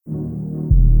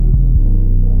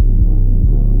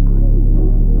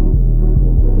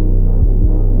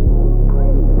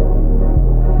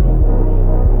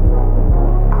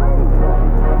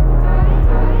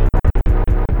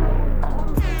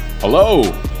Hello.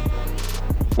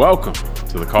 Welcome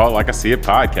to the Call It Like I See It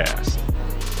podcast.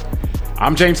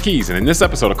 I'm James Keys, and in this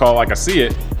episode of Call It Like I See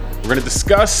It, we're going to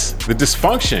discuss the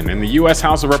dysfunction in the U.S.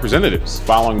 House of Representatives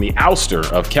following the ouster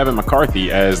of Kevin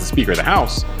McCarthy as the Speaker of the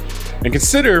House, and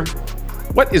consider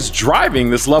what is driving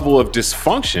this level of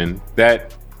dysfunction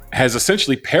that has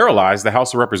essentially paralyzed the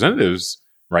House of Representatives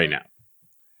right now.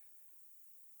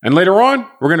 And later on,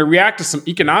 we're going to react to some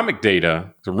economic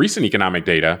data, some recent economic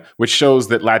data, which shows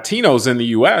that Latinos in the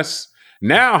U.S.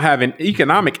 now have an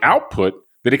economic output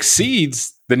that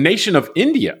exceeds the nation of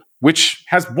India, which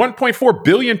has 1.4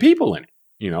 billion people in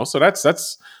it. So that's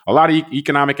a lot of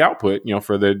economic output,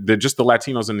 for just the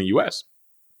Latinos in the U.S.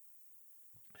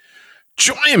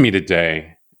 Joining me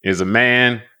today is a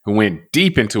man who went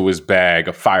deep into his bag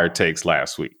of fire takes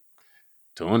last week.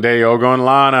 Tunde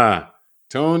Ogunlana.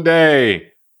 Tunde.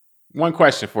 One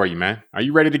question for you, man. Are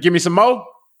you ready to give me some mo?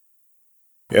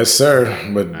 Yes,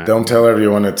 sir. But don't tell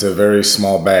everyone it's a very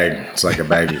small bag. It's like a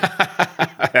baggie.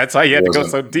 That's how you had to go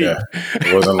so deep. Yeah.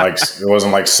 It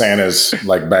wasn't like Santa's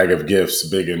like bag of gifts,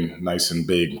 big and nice and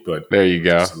big. But there you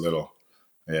go. Just a little.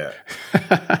 Yeah.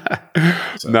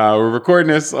 No, we're recording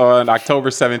this on October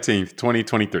 17th,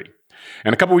 2023.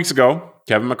 And a couple weeks ago,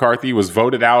 Kevin McCarthy was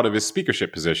voted out of his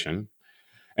speakership position.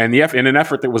 And in an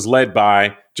effort that was led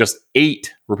by just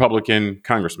 8 Republican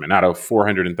congressmen out of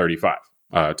 435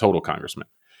 total congressmen.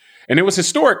 And it was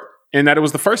historic in that it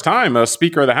was the first time a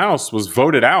Speaker of the House was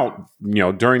voted out,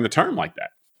 during the term like that.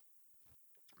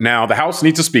 Now, the House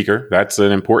needs a Speaker. That's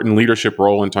an important leadership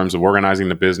role in terms of organizing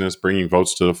the business, bringing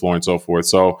votes to the floor and so forth.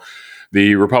 So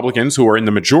the Republicans who are in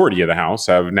the majority of the House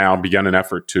have now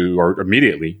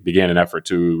immediately began an effort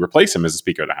to replace him as the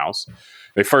Speaker of the House.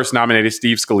 They first nominated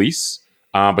Steve Scalise.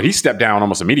 But he stepped down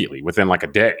almost immediately within like a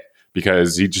day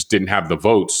because he just didn't have the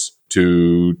votes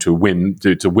to win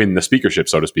the speakership,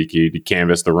 so to speak. He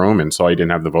canvassed the room and saw he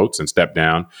didn't have the votes and stepped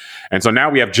down. And so now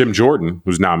we have Jim Jordan,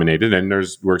 who's nominated, and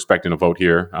we're expecting a vote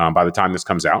here by the time this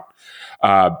comes out.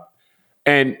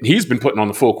 And he's been putting on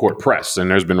the full court press, and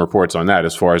there's been reports on that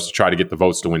as far as to try to get the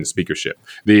votes to win the speakership.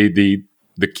 The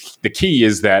key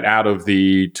is that out of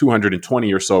the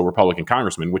 220 or so Republican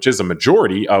congressmen, which is a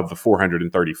majority of the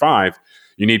 435,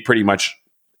 you need pretty much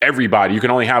everybody. You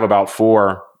can only have about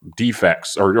 4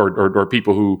 defects or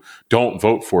people who don't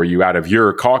vote for you out of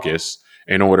your caucus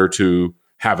in order to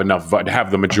have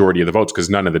the majority of the votes, because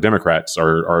none of the Democrats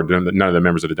or none of the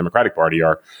members of the Democratic Party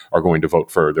are going to vote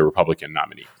for the Republican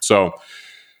nominee. So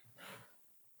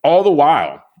all the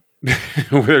while,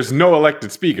 there's no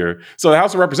elected speaker. So the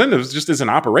House of Representatives just isn't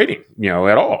operating,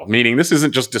 at all. Meaning this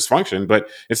isn't just dysfunction, but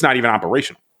it's not even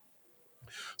operational.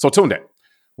 So Tunde,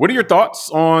 what are your thoughts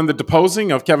on the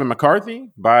deposing of Kevin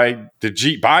McCarthy by the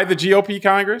GOP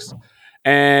Congress?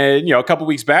 And, a couple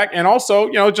weeks back, and also,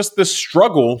 just the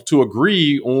struggle to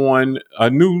agree on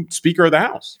a new Speaker of the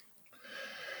House?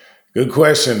 Good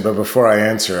question. But before I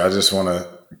answer, I just want to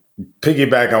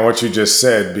piggyback on what you just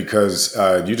said, because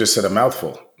you just said a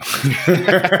mouthful.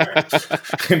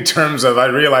 In terms of, I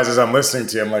realize as I'm listening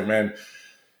to you, I'm like, man,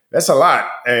 that's a lot.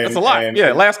 That's a lot.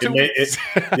 Yeah, last 2 weeks.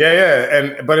 But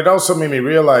it also made me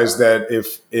realize that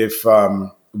if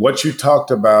what you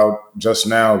talked about just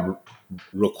now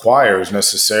requires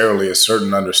necessarily a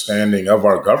certain understanding of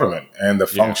our government and the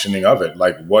functioning of it,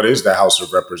 like what is the House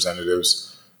of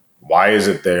Representatives? Why is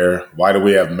it there? Why do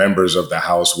we have members of the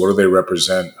House? What do they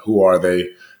represent? Who are they?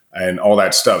 And all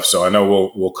that stuff. So I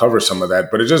know we'll cover some of that,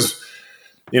 but it just,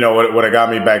 what it got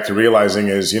me back to realizing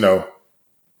is,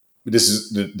 this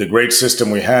is the great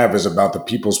system we have is about the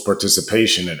people's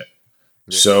participation in it.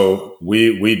 Yeah. So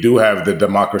we do have the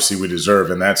democracy we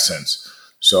deserve in that sense.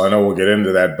 So I know we'll get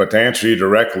into that, but to answer you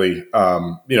directly,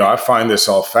 I find this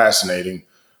all fascinating.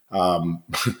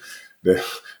 The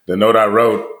note I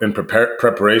wrote in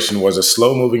preparation was a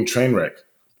slow moving train wreck.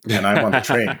 And I'm on the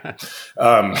train.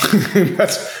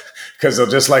 That's because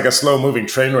just like a slow moving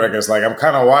train wreck, it's like I'm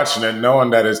kind of watching it,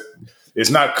 knowing that it's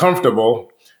not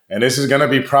comfortable, and this is going to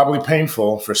be probably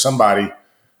painful for somebody.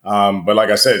 But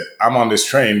like I said, I'm on this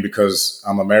train because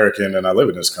I'm American and I live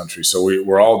in this country. So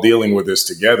we're all dealing with this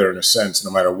together in a sense,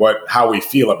 no matter how we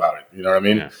feel about it. You know what I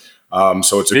mean? Yeah.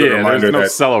 So it's a good reminder there's no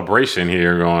celebration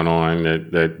here going on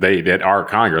that our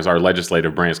Congress, our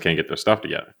legislative branch can't get their stuff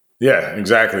together. Yeah,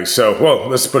 exactly. So, well,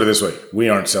 let's put it this way. We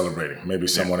aren't celebrating. Maybe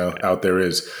someone out there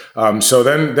is. So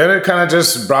then it kind of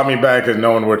just brought me back, and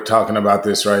knowing we're talking about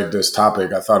this, right, this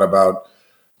topic, I thought about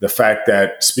the fact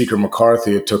that Speaker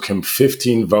McCarthy, it took him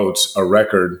 15 votes, a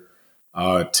record,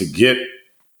 to get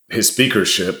his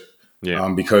speakership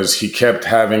because he kept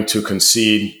having to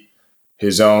concede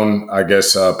his own, I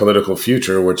guess, political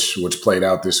future, which played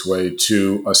out this way,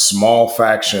 to a small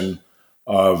faction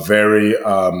of very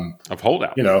of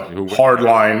holdouts,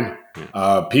 hardline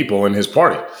people in his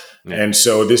party. Yeah. And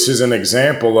so this is an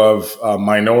example of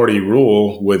minority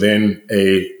rule within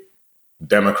a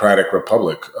democratic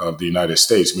republic of the United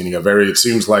States, meaning it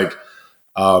seems like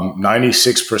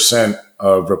 96%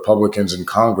 of Republicans in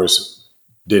Congress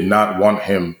did not want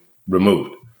him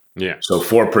removed. Yeah. So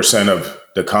 4% of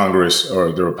the Congress,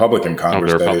 or the Republican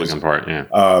Congress, of the Republican part,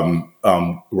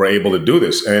 were able to do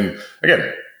this. And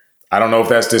again, I don't know if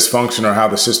that's dysfunction or how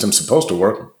the system's supposed to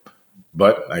work,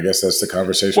 but I guess that's the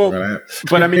conversation we're going to have.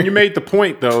 But I mean, you made the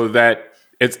point though that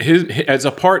it's as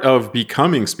a part of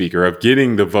becoming speaker, of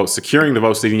getting the vote, securing the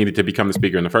votes that he needed to become the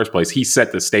speaker in the first place, he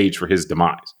set the stage for his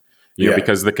demise. You know,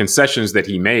 because the concessions that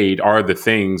he made are the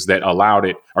things that allowed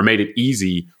it or made it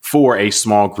easy for a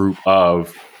small group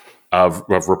of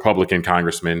Republican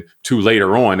congressmen to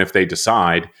later on, if they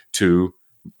decide, to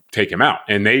take him out.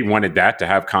 And they wanted that to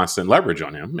have constant leverage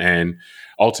on him. And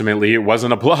ultimately, it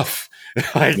wasn't a bluff.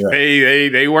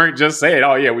 They weren't just saying,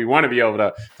 "Oh yeah, we want to be able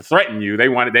to threaten you."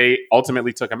 They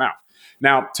ultimately took him out.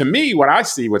 Now, to me, what I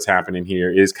see what's happening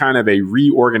here is kind of a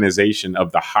reorganization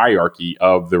of the hierarchy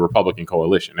of the Republican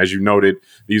coalition. As you noted,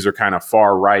 these are kind of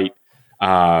far right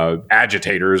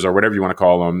agitators, or whatever you want to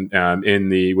call them,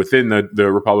 within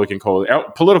the Republican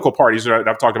political parties.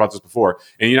 I've talked about this before.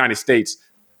 In the United States,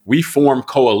 we form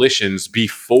coalitions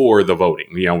before the voting.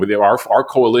 You know, our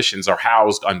coalitions are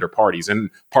housed under parties. In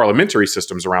parliamentary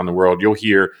systems around the world,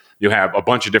 you'll have a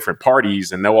bunch of different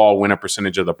parties, and they'll all win a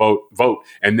percentage of the vote,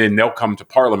 and then they'll come to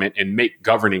parliament and make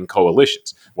governing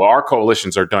coalitions. Well, our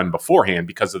coalitions are done beforehand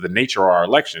because of the nature of our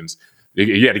elections.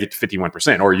 You had to get to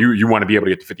 51%, or you want to be able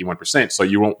to get to 51%. So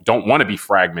you don't want to be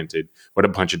fragmented with a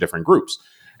bunch of different groups.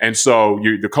 And so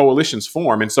the coalitions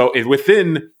form. And so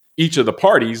within each of the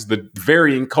parties, the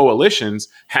varying coalitions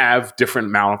have different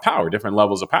amount of power, different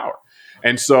levels of power.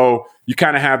 And so you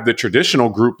kind of have the traditional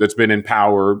group that's been in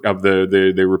power of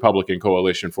the Republican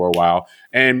coalition for a while.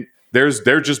 And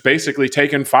they're just basically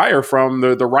taking fire from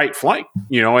the right flank,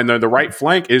 and the right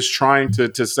flank is trying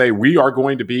to say, we are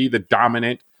going to be the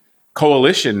dominant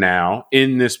coalition now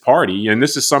in this party. And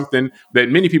this is something that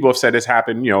many people have said has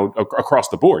happened, across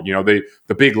the board,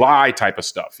 the big lie type of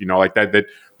stuff, like that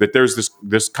there's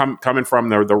this coming from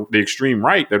the extreme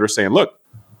right that are saying, look,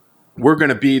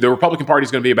 the Republican Party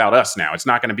is going to be about us now. It's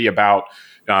not going to be about,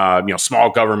 small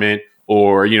government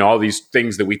or, all these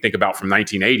things that we think about from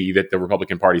 1980 that the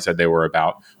Republican Party said they were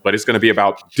about, but it's going to be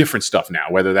about different stuff now,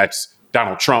 whether that's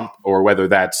Donald Trump or whether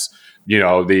that's,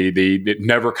 the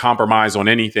never compromise on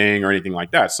anything or anything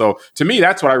like that. So to me,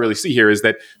 that's what I really see here, is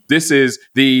that this is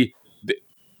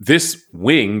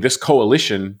this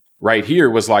coalition right here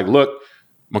was like, look,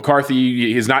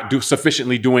 McCarthy is not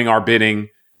sufficiently doing our bidding.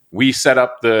 We set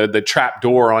up the trap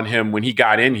door on him when he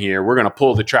got in here. We're going to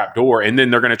pull the trap door, and then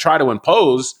they're going to try to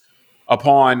impose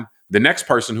upon the next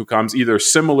person who comes either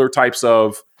similar types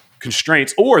of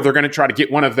constraints, or they're going to try to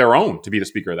get one of their own to be the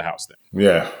Speaker of the House then.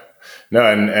 Yeah. No,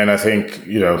 and I think,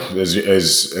 as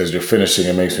you're finishing,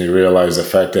 it makes me realize the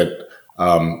fact that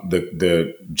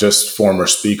the just former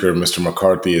Speaker, Mr.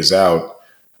 McCarthy, is out.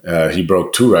 He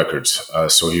broke two records.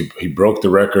 So he broke the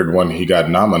record when he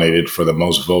got nominated for the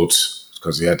most votes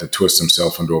because he had to twist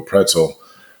himself into a pretzel.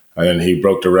 And then he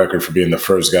broke the record for being the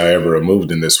first guy ever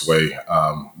removed in this way,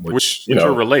 which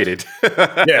are related.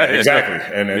 Yeah,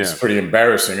 exactly. And it's pretty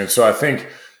embarrassing. And so I think,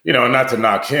 not to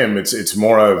knock him, it's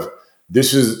more of,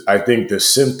 this is, I think, the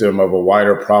symptom of a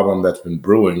wider problem that's been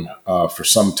brewing for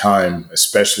some time,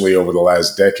 especially over the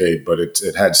last decade, but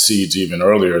it had seeds even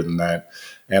earlier than that.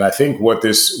 And I think we're at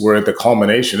the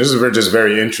culmination. This is just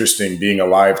very interesting being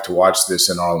alive to watch this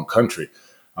in our own country,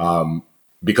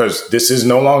 because this is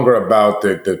no longer about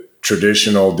the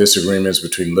traditional disagreements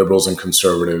between liberals and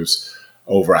conservatives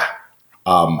over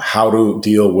how to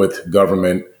deal with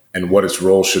government and what its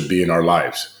role should be in our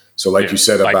lives. So like you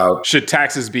said, about should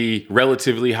taxes be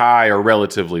relatively high or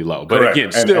relatively low? But correct.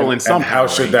 Again, still in some how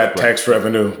should that tax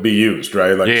revenue be used,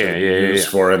 right? Like used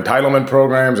for entitlement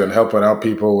programs and helping out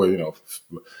people,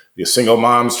 the single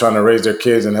moms trying to raise their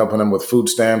kids and helping them with food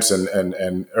stamps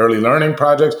and early learning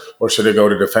projects, or should it go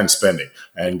to defense spending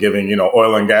and giving,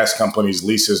 oil and gas companies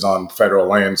leases on federal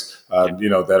lands,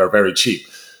 that are very cheap?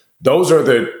 Those are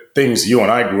the things you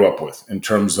and I grew up with in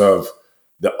terms of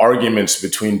the arguments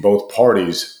between both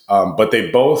parties, but they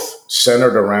both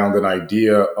centered around an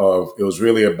idea of, it was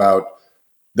really about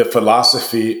the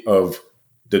philosophy of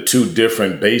the two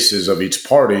different bases of each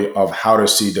party of how to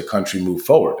see the country move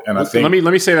forward. And I think,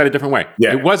 let me say that a different way.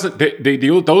 Yeah. It wasn't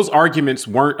those arguments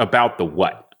weren't about the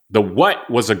what. The what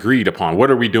was agreed upon.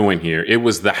 What are we doing here? It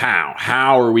was the how.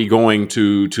 How are we going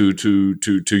to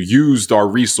use our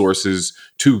resources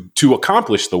to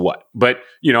accomplish the what? But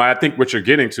I think what you're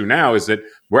getting to now is that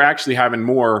we're actually having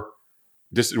more.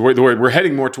 We're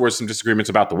heading more towards some disagreements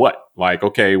about the what. Like,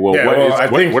 okay, well,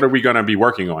 what are we going to be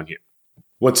working on here?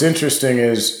 What's interesting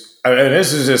is, and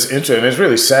this is just interesting. It's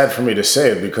really sad for me to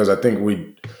say it because I think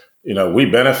we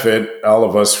benefit, all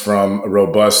of us, from a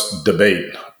robust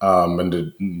debate,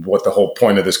 and what the whole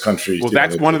point of this country is. Well,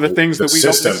 that's one of the things that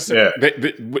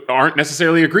we aren't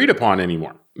necessarily agreed upon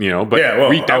anymore. But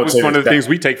that was one of the things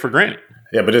we take for granted.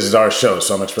 Yeah, but this is our show,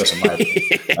 so I'm expressing my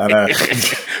opinion.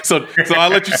 So I'll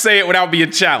let you say it without being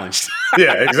challenged.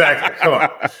 Yeah, exactly. Come on.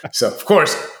 So of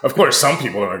course, some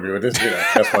people don't agree with this.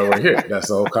 That's why we're here. That's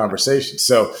the whole conversation.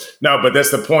 So no, but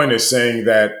that's the point, is saying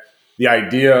that the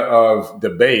idea of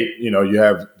debate, you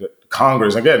have the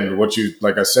Congress, again,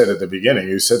 like I said at the beginning,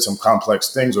 you said some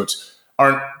complex things, which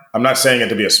aren't, I'm not saying it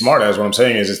to be a smartass. What I'm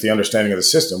saying is it's the understanding of the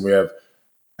system. We have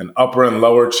an upper and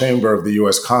lower chamber of the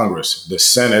U.S. Congress. The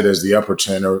Senate is the upper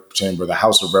chamber, the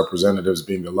House of Representatives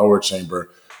being the lower chamber.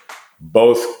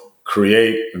 Both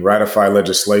create and ratify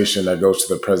legislation that goes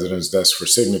to the president's desk for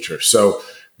signature. So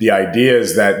the idea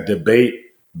is that debate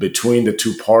between the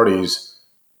two parties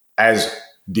as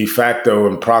de facto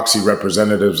and proxy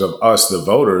representatives of us, the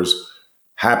voters,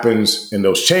 happens in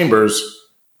those chambers.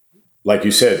 Like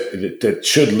you said, that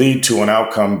should lead to an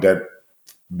outcome that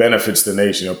benefits the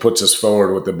nation or puts us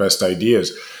forward with the best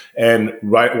ideas. And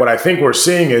what I think we're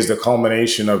seeing is the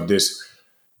culmination of this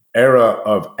era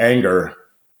of anger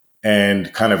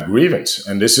and kind of grievance.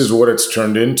 And this is what it's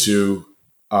turned into,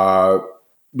 and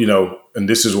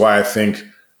this is why I think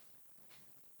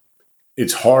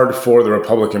it's hard for the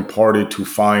Republican Party to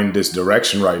find this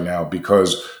direction right now,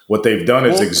 because what they've done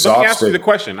is exhausted. Let me ask you the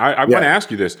question. I want to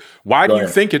ask you this. Why do you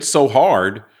think it's so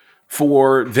hard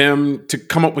for them to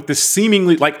come up with this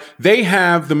seemingly, like, they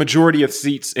have the majority of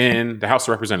seats in the House of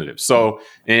Representatives. So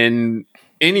in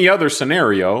any other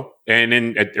scenario,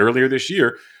 and earlier this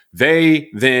year, they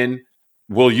then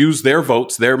will use their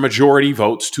votes, their majority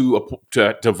votes, to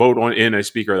vote on in a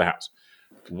Speaker of the House.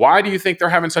 Why do you think they're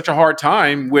having such a hard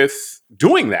time with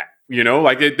doing that?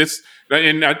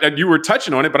 And you were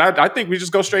touching on it, but I think we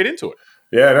just go straight into it.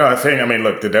 Yeah, no,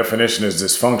 look, the definition is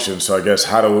dysfunction. So I guess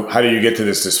how do you get to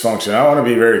this dysfunction? I want to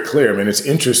be very clear. I mean, it's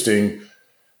interesting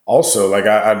also, like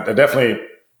I definitely,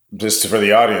 just for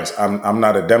the audience, I'm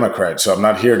not a Democrat, so I'm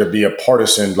not here to be a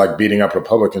partisan, like beating up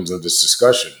Republicans of this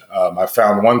discussion. I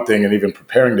found one thing, and even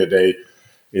preparing today,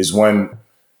 is when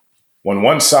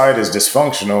one side is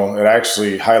dysfunctional, it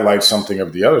actually highlights something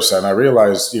of the other side. And I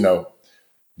realized,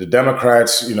 the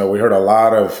Democrats, we heard a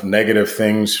lot of negative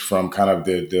things from kind of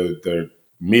the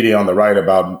media on the right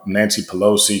about Nancy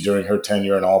Pelosi during her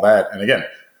tenure and all that. And again,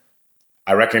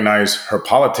 I recognize her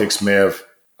politics may have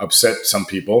upset some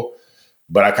people,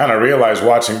 but I kind of realized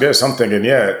watching this, I'm thinking,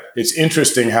 yeah, it's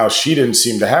interesting how she didn't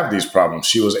seem to have these problems.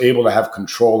 She was able to have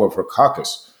control of her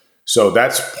caucus. So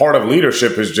that's part of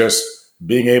leadership, is just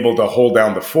being able to hold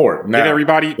down the fort. Now,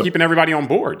 keeping everybody on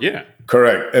board. Yeah,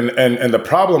 correct. And the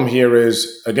problem here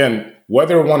is, again,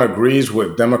 whether one agrees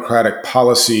with Democratic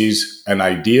policies and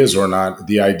ideas or not,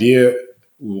 the idea,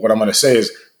 what I'm going to say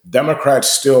is, Democrats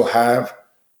still have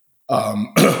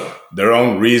their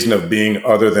own reason of being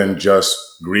other than just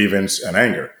grievance and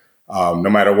anger. No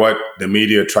matter what the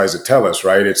media tries to tell us,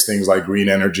 right? It's things like green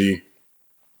energy,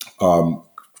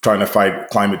 trying to fight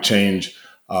climate change,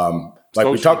 like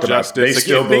we talked about. They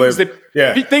still believe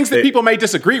things that people may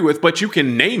disagree with, but you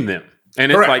can name them. And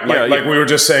it's like we were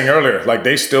just saying earlier, like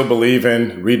they still believe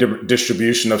in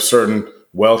redistribution of certain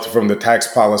wealth from the tax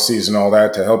policies and all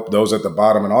that to help those at the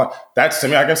bottom and all. That's, to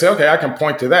me, I can say, okay, I can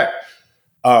point to that.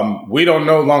 We don't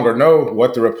no longer know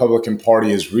what the Republican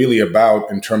Party is really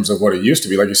about in terms of what it used to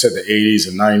be. Like you said, the 80s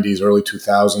and 90s, early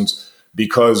 2000s,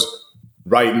 because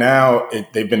right now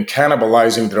they've been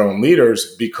cannibalizing their own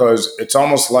leaders, because it's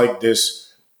almost like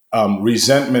this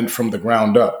resentment from the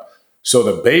ground up. So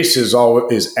the base is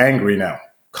angry now,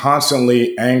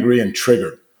 constantly angry and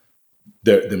triggered.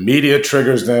 The media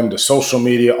triggers them, the social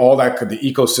media, all that, the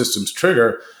ecosystems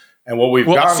trigger. And what we've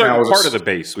got now is part of the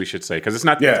base, we should say, because it's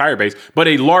not the entire base, but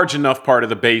a large enough part of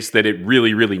the base that it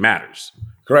really, really matters.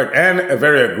 Correct. And a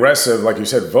very aggressive, like you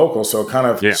said, vocal. So it kind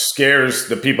of scares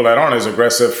the people that aren't as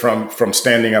aggressive from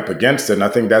standing up against it. And I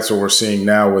think that's what we're seeing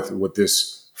now with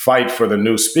this fight for the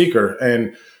new speaker.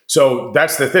 And so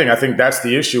that's the thing. I think that's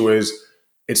the issue, is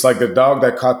it's like the dog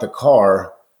that caught the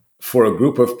car for a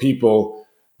group of people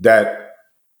that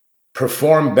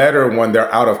perform better when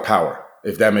they're out of power,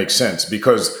 if that makes sense.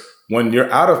 Because when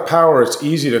you're out of power, it's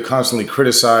easy to constantly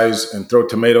criticize and throw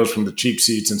tomatoes from the cheap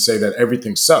seats and say that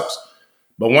everything sucks.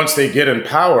 But once they get in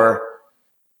power,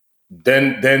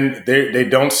 then they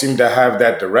don't seem to have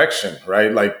that direction,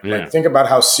 right? Like think about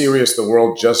how serious the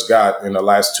world just got in the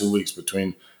last 2 weeks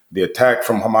between the attack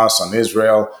from Hamas on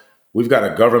Israel. We've got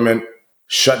a government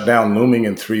shutdown looming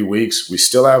in 3 weeks. We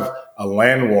still have a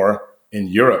land war in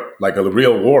Europe, like a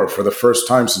real war for the first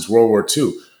time since World War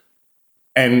II.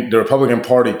 And the Republican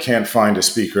Party can't find a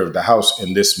Speaker of the House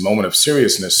in this moment of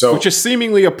seriousness. So, which is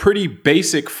seemingly a pretty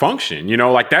basic function,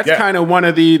 like that's kind of one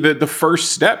of the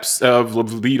first steps of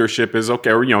leadership is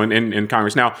okay, or, in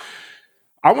Congress. Now,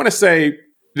 I want to say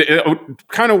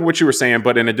kind of what you were saying,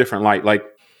 but in a different light. Like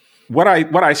what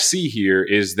I see here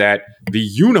is that the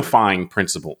unifying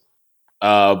principle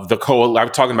of I'm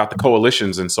talking about the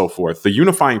coalitions and so forth. The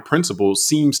unifying principle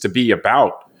seems to be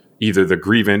about either the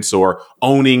grievance or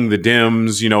owning the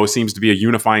Dems. It seems to be a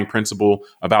unifying principle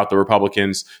about the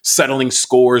Republicans settling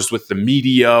scores with the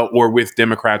media or with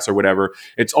Democrats or whatever.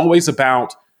 It's always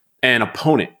about an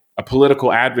opponent, a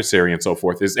political adversary and so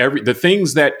forth. Is the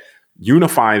things that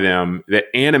unify them, that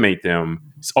animate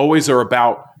them, always are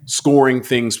about scoring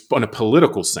things in a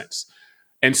political sense.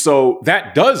 And so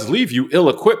that does leave you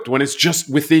ill-equipped when it's just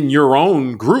within your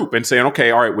own group and saying, okay,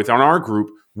 all right, within our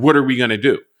group, what are we going to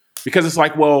do? Because it's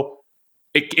like, well,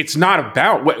 it's not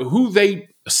about who they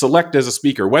select as a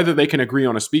speaker, whether they can agree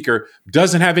on a speaker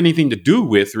doesn't have anything to do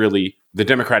with really the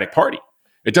Democratic Party.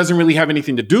 It doesn't really have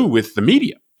anything to do with the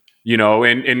media,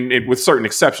 and with certain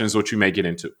exceptions, which you may get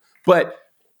into. But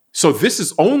so this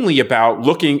is only about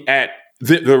looking at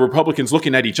the Republicans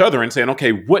looking at each other and saying,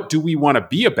 okay, what do we want to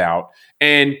be about?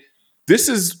 And this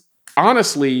is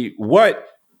honestly what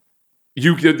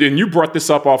you brought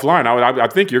this up offline. I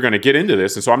think you're going to get into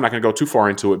this, and so I'm not going to go too far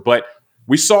into it. But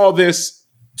we saw this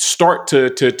start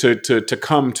to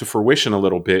come to fruition a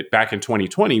little bit back in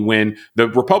 2020 when the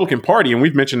Republican Party, and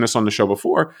we've mentioned this on the show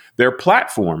before, their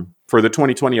platform for the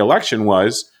 2020 election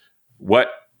was what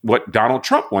Donald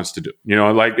Trump wants to do.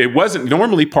 Like it wasn't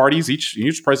normally parties,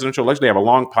 each presidential election, they have a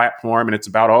long platform and it's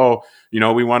about,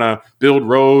 we want to build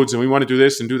roads and we want to do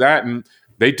this and do that. And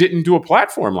they didn't do a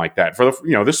platform like that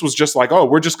this was just like,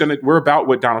 we're about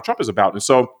what Donald Trump is about. And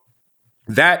so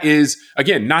that is,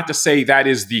 again, not to say that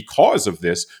is the cause of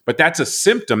this, but that's a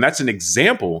symptom. That's an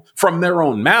example from their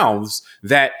own mouths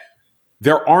that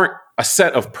there aren't a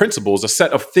set of principles, a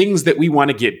set of things that we want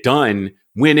to get done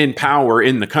when in power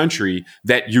in the country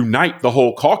that unite the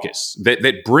whole caucus,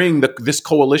 that bring this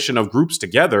coalition of groups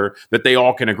together that they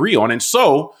all can agree on. And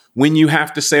so when you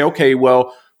have to say, okay,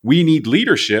 well, we need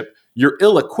leadership, you're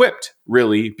ill-equipped,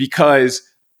 really, because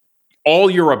all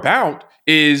you're about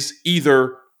is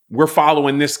either we're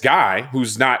following this guy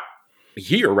who's not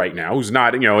here right now, who's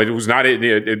not, who's not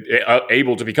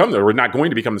able to become we're not going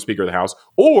to become the Speaker of the House,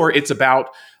 or it's about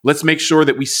let's make sure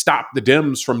that we stop the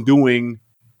Dems from doing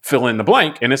fill in the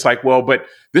blank. And it's like, well, but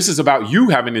this is about you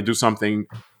having to do something,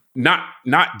 not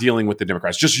dealing with the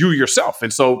Democrats, just you yourself.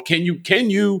 And so can you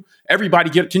get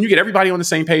everybody on the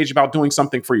same page about doing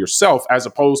something for yourself as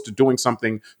opposed to doing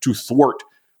something to thwart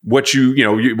what you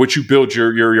build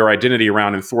your identity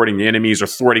around and thwarting the enemies or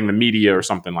thwarting the media or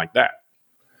something like that.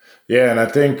 Yeah. And I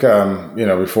think,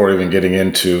 before even getting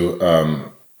into,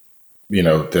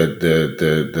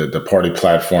 the party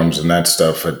platforms and that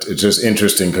stuff, it's just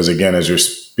interesting because, again, as you're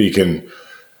speaking,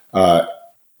 I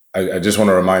just want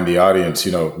to remind the audience,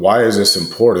 why is this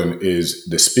important is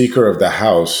the Speaker of the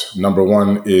House, number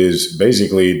one, is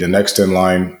basically the next in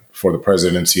line for the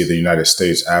presidency of the United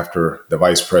States after the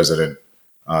vice president.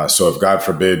 So if, God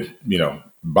forbid,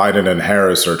 Biden and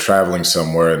Harris are traveling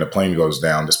somewhere and the plane goes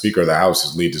down, the Speaker of the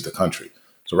House leads the country.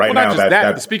 So now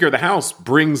that the Speaker of the House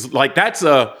brings, that's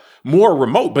a more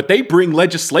remote, but they bring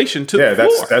legislation to the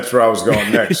floor. That's where I was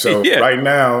going next. So right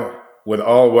now, with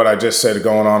all what I just said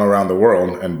going on around the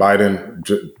world, and Biden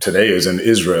today is in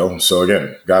Israel. So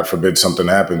again, God forbid something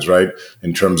happens, right,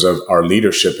 in terms of our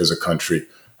leadership as a country,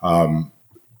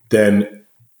 then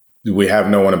we have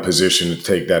no one in position to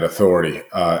take that authority.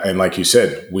 And like you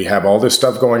said, we have all this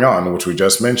stuff going on, which we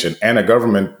just mentioned, and a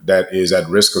government that is at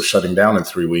risk of shutting down in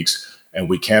 3 weeks, and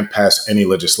we can't pass any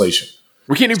legislation.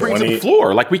 We can't even bring it to the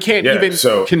floor. We can't even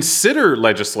consider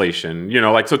legislation,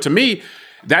 so to me,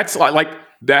 that's like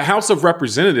the House of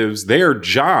Representatives, their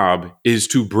job is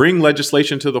to bring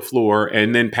legislation to the floor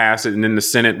and then pass it. And then the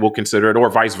Senate will consider it, or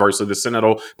vice versa. The Senate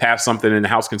will pass something and the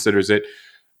House considers it.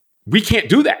 We can't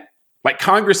do that.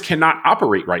 Congress cannot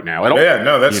operate right now at all. Yeah,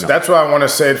 no, that's why I want to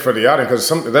say it for the audience,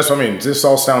 because that's what I mean. This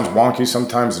all sounds wonky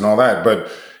sometimes and all that,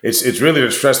 but it's really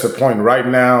to stress the point right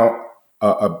now.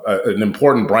 an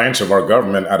important branch of our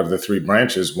government out of the three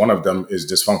branches. One of them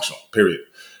is dysfunctional, period.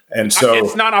 And so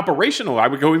it's not operational. I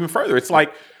would go even further. It's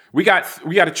like we got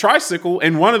a tricycle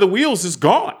and one of the wheels is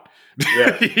gone.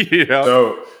 Yeah.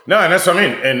 So no, and that's what I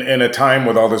mean. In a time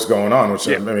with all this going on, which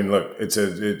I mean, look,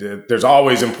 there's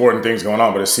always important things going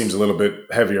on, but it seems a little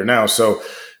bit heavier now. So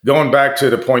going back to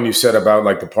the point you said about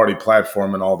like the party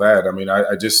platform and all that, I mean,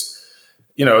 I just,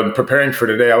 in preparing for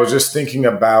today, I was just thinking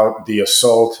about the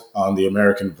assault on the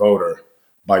American voter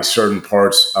by certain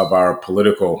parts of our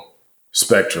political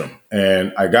spectrum.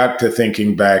 And I got to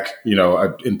thinking back,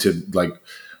 into like,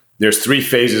 there's three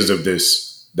phases of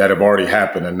this that have already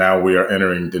happened. And now we are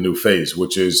entering the new phase,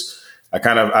 which is,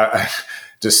 I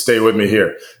just stay with me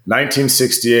here.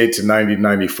 1968 to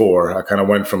 1994, I kind of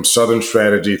went from Southern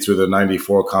strategy through the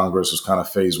 94 Congress was kind of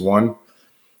phase one.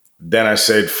 Then I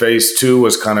said phase two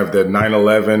was kind of the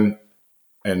 9/11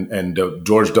 and the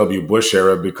George W. Bush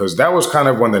era, because that was kind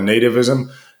of when the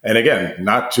nativism, and again,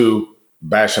 not to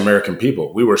bash American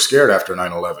people, we were scared after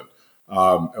 9/11.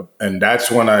 And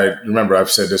that's when I remember I've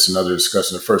said this in other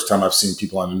discussion. The first time I've seen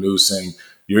people on the news saying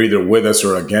you're either with us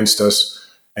or against us.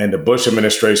 And the Bush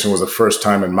administration was the first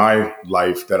time in my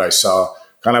life that I saw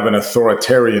kind of an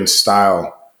authoritarian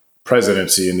style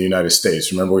presidency in the United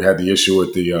States. Remember, we had the issue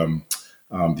with the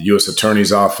U.S.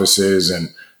 attorney's offices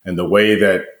and the way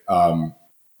that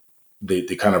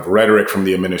the kind of rhetoric from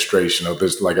the administration of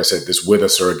this, like I said, this with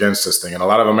us or against us thing. And a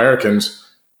lot of Americans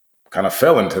kind of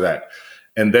fell into that.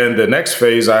 And then the next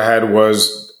phase I had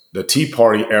was the Tea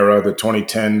Party era, the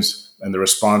 2010s, and the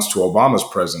response to Obama's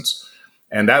presence.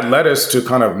 And that led us to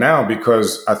kind of now,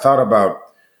 because I thought about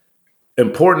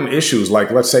important issues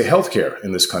like, let's say, healthcare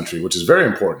in this country, which is very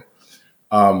important.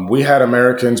 We had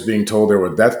Americans being told there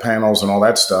were death panels and all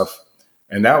that stuff.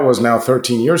 And that was now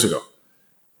 13 years ago.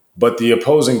 But the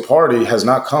opposing party has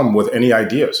not come with any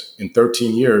ideas in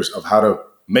 13 years of how to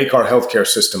make our healthcare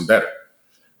system better.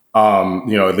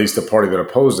 At least the party that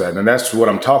opposed that. And that's what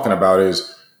I'm talking about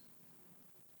is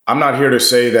I'm not here to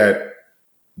say that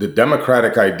the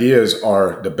Democratic ideas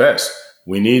are the best.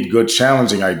 We need good,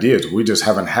 challenging ideas. We just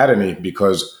haven't had any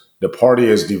because the party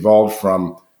has devolved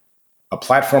from a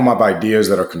platform of ideas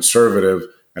that are conservative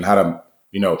and how to,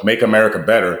 make America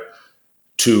better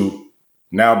to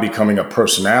now becoming a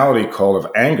personality cult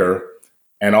of anger.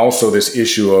 And also this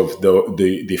issue of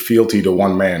the fealty to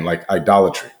one man, like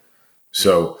idolatry.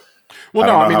 So, well,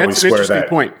 no, I mean, that's an interesting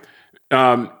point.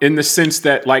 In the sense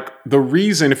that, like, the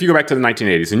reason, if you go back to the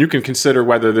 1980s, and you can consider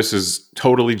whether this is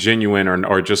totally genuine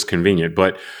or just convenient,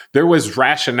 but there was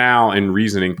rationale and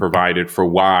reasoning provided for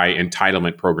why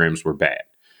entitlement programs were bad.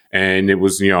 And it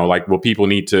was, people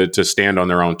need to stand on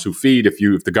their own 2 feet. If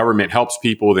the government helps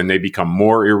people, then they become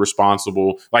more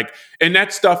irresponsible. Like, and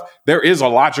that stuff, there is a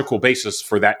logical basis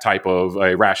for that type of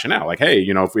rationale. Like, hey,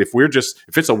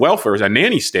 if it's a welfare, a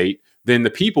nanny state, then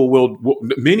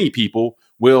many people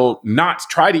will not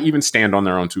try to even stand on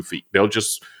their own 2 feet. They'll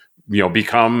just,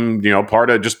 become, part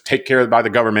of, just take care of by the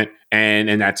government,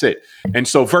 and that's it. And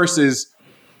so versus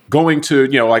going to,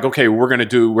 okay,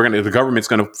 the government's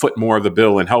going to foot more of the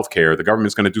bill in healthcare. The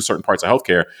government's going to do certain parts of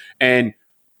healthcare. And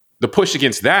the push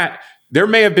against that, there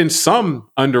may have been some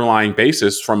underlying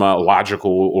basis from a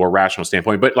logical or rational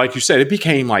standpoint. But like you said, it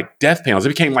became like death panels. It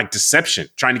became like deception,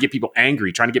 trying to get people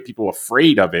angry, trying to get people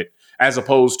afraid of it, as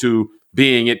opposed to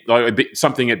being if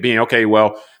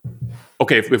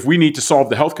we need to solve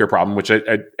the healthcare problem, which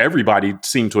everybody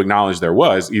seemed to acknowledge there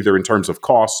was, either in terms of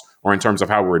costs or in terms of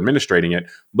how we're administrating it,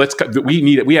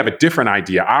 we have a different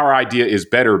idea. Our idea is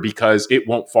better because it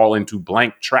won't fall into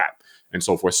blank trap and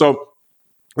so forth. So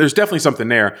there's definitely something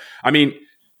there. I mean,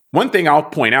 one thing I'll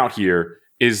point out here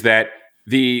is that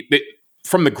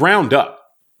from the ground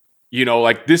up,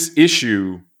 like this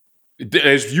issue,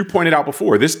 as you pointed out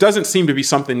before, this doesn't seem to be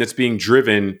something that's being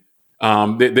driven.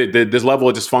 This level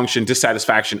of dysfunction,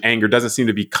 dissatisfaction, anger doesn't seem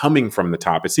to be coming from the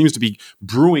top. It seems to be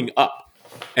brewing up.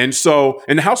 And so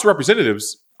in the House of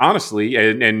Representatives, honestly,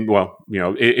 it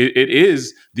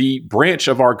is the branch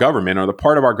of our government, or the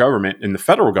part of our government in the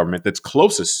federal government that's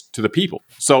closest to the people.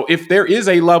 So if there is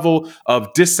a level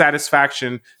of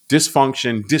dissatisfaction,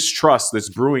 dysfunction, distrust that's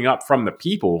brewing up from the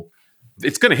people,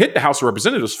 it's going to hit the House of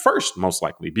Representatives first, most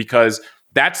likely, because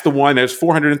that's the one. There's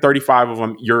 435 of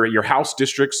them. Your House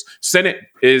districts. Senate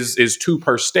is 2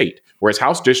 per state, whereas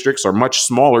House districts are much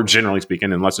smaller, generally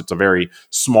speaking, unless it's a very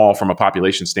small, from a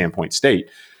population standpoint, state.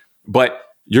 But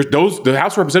the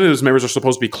House of Representatives members are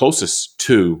supposed to be closest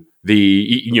to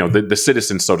the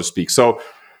citizens, so to speak. So,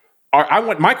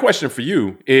 my question for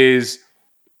you is: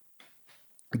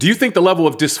 do you think the level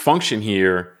of dysfunction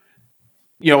here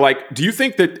like, do you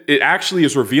think that it actually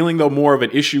is revealing, though, more of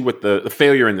an issue with the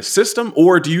failure in the system?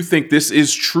 Or do you think this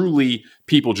is truly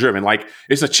people driven? Like,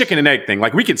 it's a chicken and egg thing.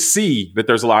 Like, we can see that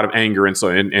there's a lot of anger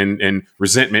and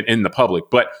resentment in the public.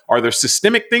 But are there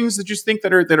systemic things that you think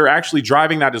that are actually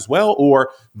driving that as well? Or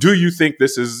do you think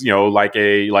this is, like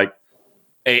a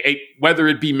whether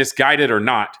it be misguided or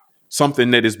not,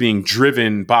 something that is being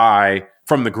driven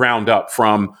from the ground up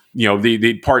from,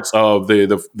 the parts of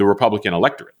the Republican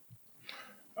electorate?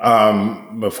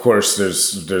 Of course,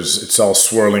 it's all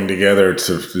swirling together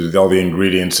to all the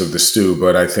ingredients of the stew,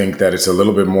 but I think that it's a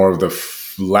little bit more of the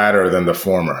latter than the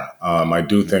former. I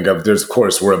do think of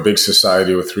course, we're a big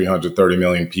society with 330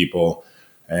 million people,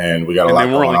 and we got a lot going on.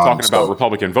 And we're only talking about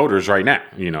Republican voters right now,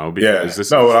 because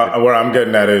where I'm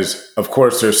getting at is, of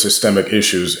course, there's systemic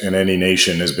issues in any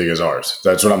nation as big as ours.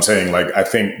 That's what I'm saying. Like, I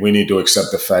think we need to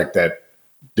accept the fact that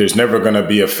there's never going to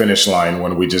be a finish line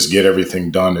when we just get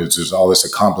everything done. It's just all this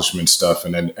accomplishment stuff,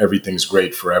 and then everything's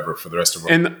great forever for the rest of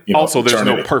our And also, there's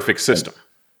no perfect system.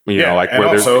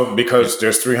 Because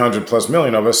there's 300 plus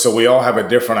million of us, so we all have a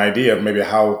different idea of maybe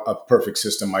how a perfect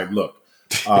system might look.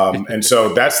 And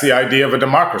so that's the idea of a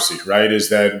democracy, right? Is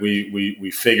that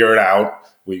we figure it out,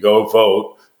 we go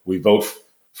vote, we vote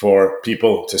for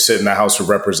people to sit in the House of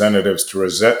Representatives to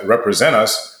represent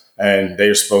us. And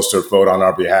they're supposed to vote on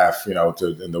our behalf,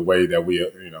 in the way that we,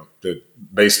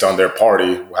 based on their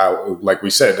party, how, like we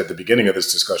said at the beginning of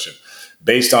this discussion,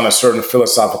 based on a certain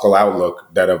philosophical outlook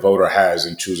that a voter has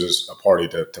and chooses a party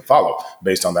to follow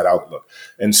based on that outlook.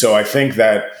 And so I think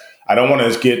that I don't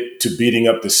want to get to beating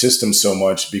up the system so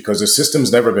much, because the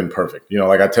system's never been perfect.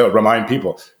 Like I remind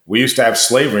people, we used to have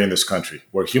slavery in this country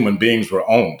where human beings were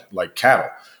owned like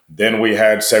cattle. Then we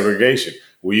had segregation.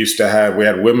 We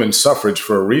had women's suffrage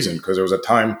for a reason, because there was a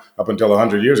time up until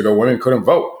 100 years ago, women couldn't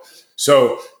vote.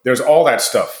 So there's all that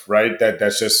stuff, right?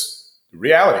 That's just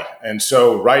reality. And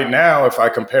so right now, if I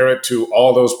compare it to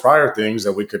all those prior things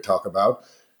that we could talk about,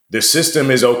 the system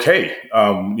is okay,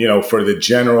 for the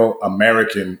general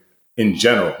American in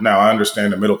general. Now, I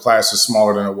understand the middle class is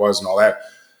smaller than it was and all that,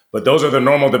 but those are the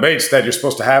normal debates that you're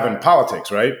supposed to have in politics,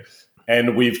 right?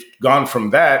 And we've gone from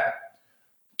that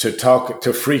to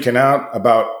freaking out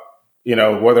about,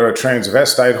 whether a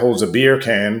transvestite holds a beer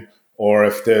can, or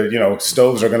if the,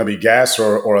 stoves are going to be gas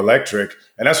or electric.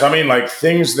 And that's what I mean, like,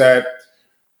 things that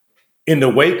in the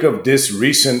wake of this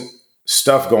recent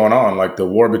stuff going on, like the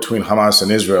war between Hamas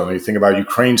and Israel, and you think about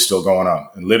Ukraine still going on,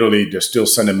 and literally they're still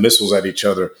sending missiles at each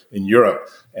other in Europe,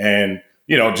 and,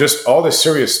 just all this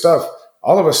serious stuff,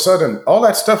 all of a sudden, all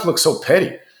that stuff looks so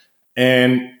petty.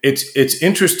 And it's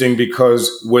interesting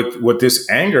because with this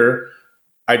anger,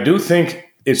 I do think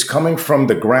it's coming from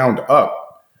the ground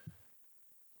up.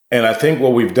 And I think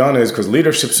what we've done is, because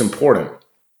leadership's important,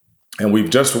 and we've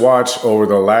just watched over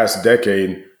the last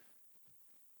decade,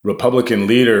 Republican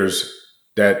leaders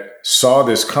that saw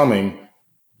this coming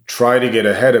try to get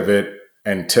ahead of it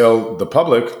and tell the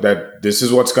public that this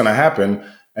is what's going to happen.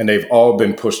 And they've all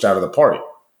been pushed out of the party.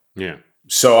 Yeah.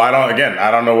 So I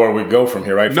don't know where we go from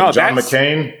here, right? From John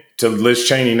McCain to Liz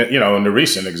Cheney, in the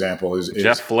recent example is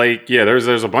Jeff Flake. Yeah, there's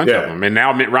a bunch of them. And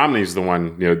now Mitt Romney's the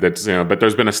one, that's, but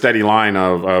there's been a steady line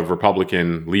of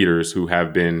Republican leaders who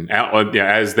have been,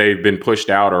 as they've been pushed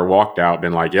out or walked out,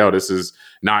 been like, this is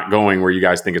not going where you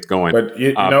guys think it's going. But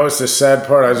it's the sad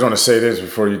part. I just want to say this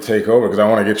before you take over, because I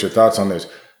want to get your thoughts on this.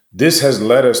 This has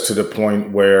led us to the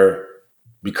point where,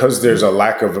 because there's a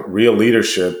lack of real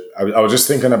leadership, I was just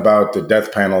thinking about the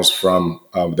death panels from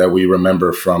that we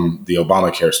remember from the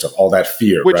Obamacare stuff, all that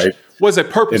fear, which right? was a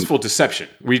purposeful deception.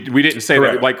 We didn't say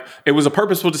Correct. that. Like, it was a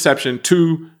purposeful deception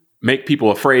to make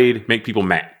people afraid, make people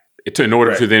mad, in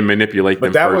order to then manipulate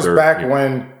them. But that further, was back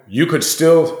when you could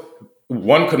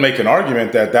one could make an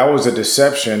argument that was a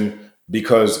deception,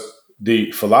 because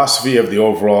the philosophy of the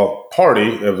overall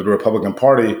party, of the Republican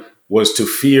Party, was to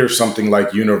fear something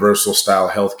like universal style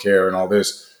healthcare and all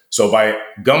this. So by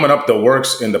gumming up the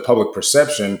works in the public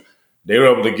perception, they were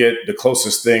able to get the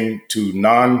closest thing to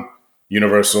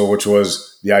non-universal, which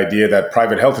was the idea that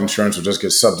private health insurance would just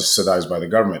get subsidized by the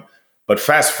government. But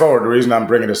fast forward, the reason I'm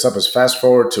bringing this up is fast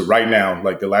forward to right now,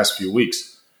 like the last few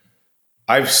weeks,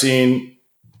 I've seen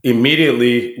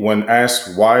immediately, when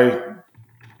asked why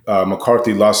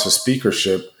McCarthy lost his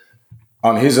speakership,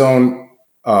 on his own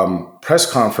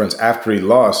press conference after he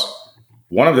lost,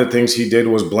 one of the things he did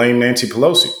was blame Nancy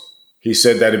Pelosi. He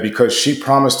said that because she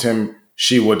promised him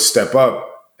she would step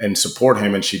up and support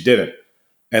him, and she didn't.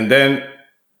 And then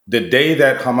the day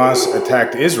that Hamas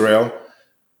attacked Israel,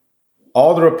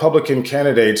 all the Republican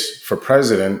candidates for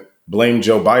president blamed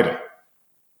Joe Biden.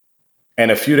 And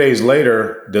a few days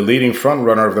later, the leading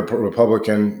frontrunner of the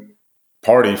Republican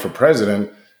party for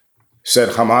president said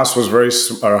Hamas was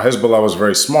or Hezbollah was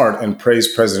very smart and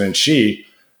praised President Xi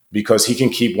because he can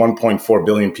keep 1.4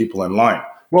 billion people in line.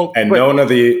 Well, and none of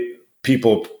the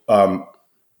people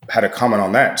had a comment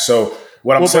on that. So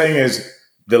what I'm saying is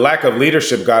the lack of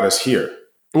leadership got us here.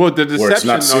 Well, the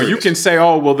deception, though, you can say,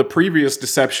 oh, well, the previous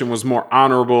deception was more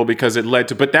honorable because it led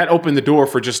to, but that opened the door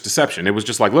for just deception. It was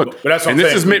just like, look, and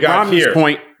this is Mitt Romney's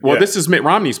point. Well, this is Mitt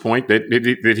Romney's point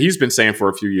that he's been saying for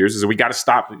a few years is that we got to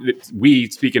stop.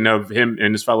 Speaking of him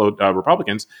and his fellow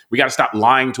Republicans, we got to stop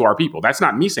lying to our people. That's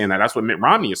not me saying that. That's what Mitt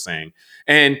Romney is saying.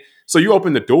 And so you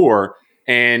open the door,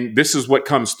 and this is what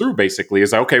comes through basically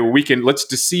is like, okay, well, let's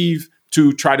deceive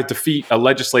to try to defeat a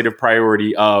legislative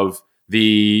priority of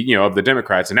the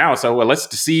Democrats. And now it's like, well, let's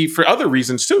deceive for other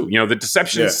reasons too. The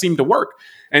deceptions seem to work.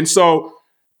 And so,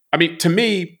 I mean, to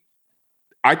me,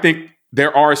 I think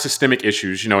there are systemic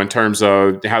issues, in terms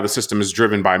of how the system is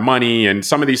driven by money and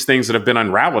some of these things that have been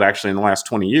unraveled actually in the last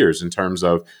 20 years in terms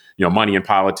of, money in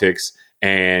politics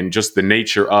and just the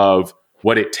nature of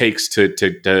what it takes to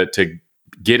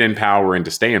get in power and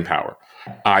to stay in power.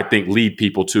 I think lead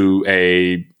people to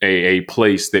a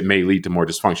place that may lead to more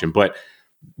dysfunction. But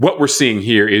what we're seeing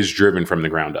here is driven from the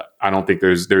ground up. I don't think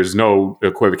there's no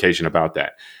equivocation about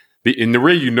that. And the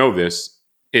way this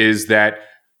is that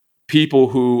people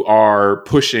who are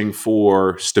pushing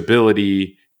for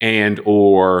stability and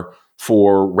or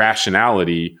for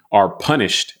rationality are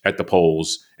punished at the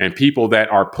polls, and people that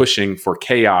are pushing for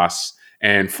chaos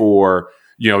and for,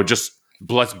 just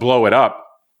let's blow it up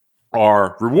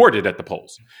are rewarded at the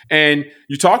polls. And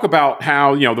you talk about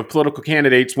how, the political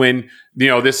candidates, when,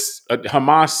 this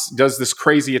Hamas does this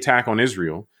crazy attack on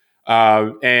Israel.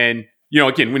 And,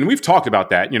 again, when we've talked about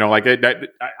that, like that,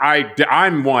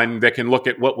 I'm one that can look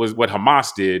at what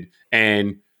Hamas did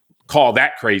and call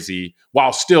that crazy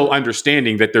while still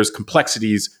understanding that there's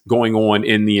complexities going on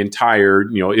in the entire,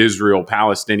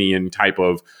 Israel-Palestinian type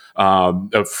of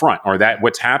front, or that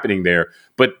what's happening there.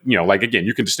 But, again,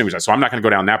 you can distinguish that. So I'm not going to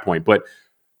go down that point, but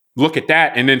look at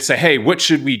that and then say, hey, what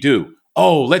should we do?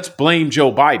 Oh, let's blame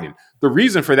Joe Biden. The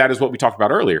reason for that is what we talked about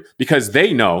earlier, because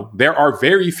they know there are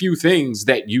very few things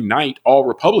that unite all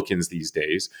Republicans these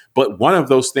days. But one of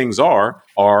those things are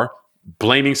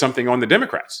blaming something on the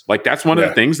Democrats. Like that's one of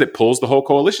the things that pulls the whole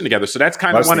coalition together. So that's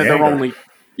kind of one of their only.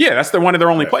 Yeah, that's one of their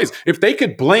only plays. If they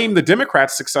could blame the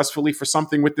Democrats successfully for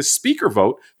something with the speaker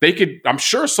vote, they could, I'm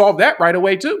sure, solve that right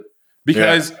away too.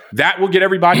 Because that will get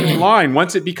everybody in line.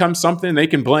 Once it becomes something they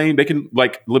can blame, they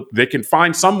can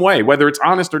find some way, whether it's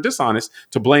honest or dishonest,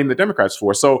 to blame the Democrats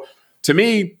for. So to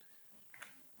me,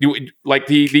 like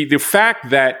the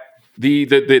fact that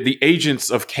the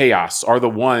agents of chaos are the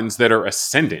ones that are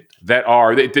ascendant, that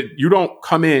you don't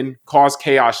come in, cause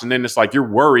chaos, and then it's like you're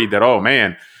worried that, oh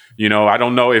man, I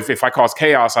don't know if I cause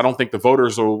chaos, I don't think the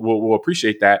voters will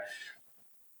appreciate that.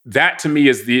 That to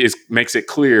me makes it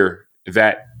clear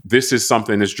that this is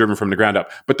something that's driven from the ground up.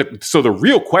 But so the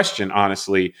real question,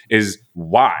 honestly, is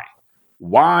why?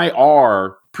 Why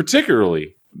are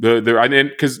particularly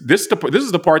because this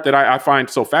is the part that I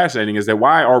find so fascinating, is that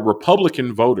why are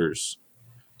Republican voters,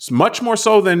 much more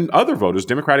so than other voters,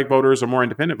 Democratic voters or more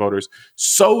independent voters,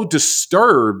 so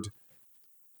disturbed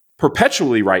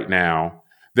perpetually right now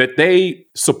that they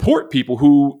support people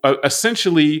who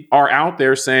essentially are out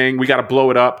there saying we got to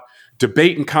blow it up.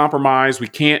 Debate and compromise. We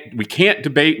can't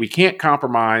debate. We can't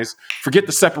compromise. Forget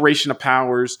the separation of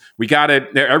powers.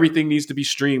 Everything needs to be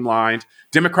streamlined.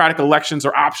 Democratic elections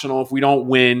are optional if we don't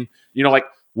win.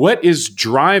 What is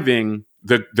driving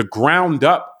the ground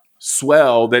up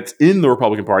swell that's in the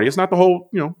Republican Party? It's not the whole,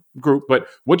 group, but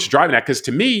what's driving that? Because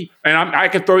to me, and I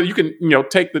can you can,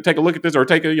 take a look at this or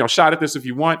take a, shot at this if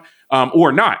you want,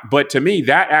 or not. But to me,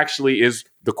 that actually is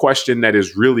the question that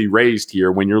is really raised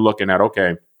here when you're looking at,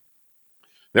 okay,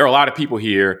 there are a lot of people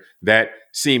here that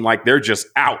seem like they're just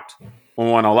out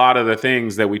on a lot of the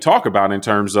things that we talk about in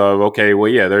terms of, okay,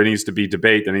 well, yeah, there needs to be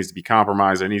debate. There needs to be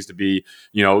compromise. There needs to be,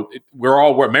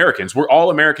 we're Americans. We're all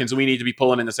Americans, and we need to be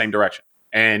pulling in the same direction.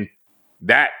 And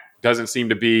that doesn't seem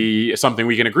to be something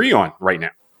we can agree on right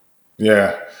now.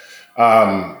 Yeah.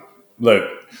 Look,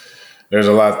 there's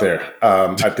a lot there.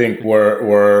 I think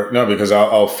because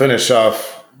I'll finish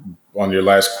off on your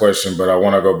last question, but I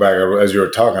want to go back. As you were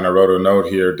talking, I wrote a note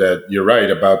here that you're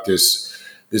right about this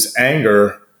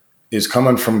anger is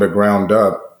coming from the ground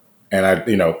up. And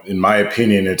in my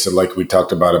opinion, it's like we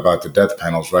talked about the death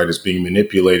panels, right? It's being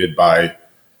manipulated by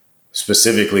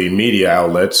specifically media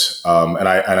outlets. And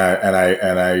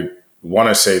I want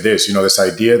to say this, this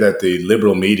idea that the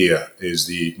liberal media is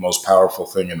the most powerful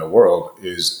thing in the world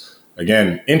is,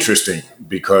 again, interesting,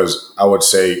 because I would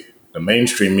say the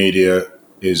mainstream media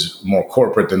is more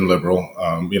corporate than liberal.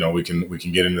 We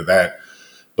can get into that.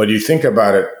 But you think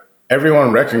about it,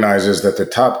 everyone recognizes that the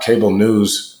top cable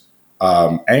news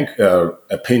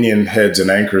opinion heads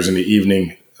and anchors in the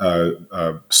evening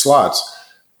slots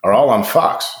are all on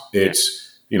Fox. It's,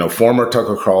 former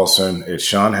Tucker Carlson, it's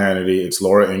Sean Hannity, it's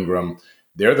Laura Ingraham.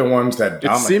 They're the ones that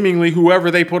dominate. It's seemingly whoever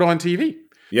they put on TV.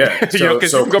 Yeah. Because you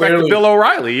can go back to Bill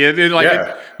O'Reilly.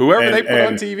 Whoever they put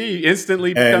on TV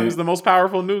instantly becomes the most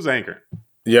powerful news anchor.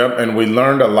 Yep. And we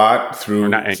learned a lot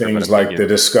through things like the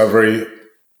discovery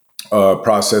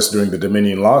process during the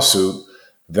Dominion lawsuit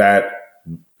that,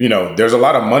 there's a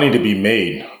lot of money to be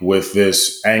made with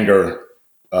this anger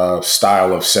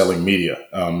style of selling media.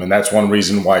 And that's one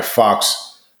reason why Fox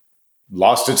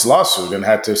lost its lawsuit and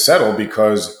had to settle,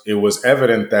 because it was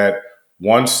evident that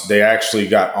once they actually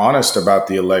got honest about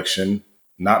the election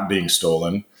not being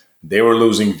stolen, they were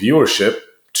losing viewership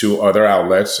to other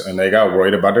outlets, and they got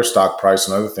worried about their stock price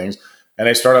and other things, and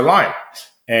they started lying.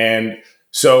 And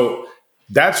so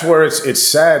that's where it's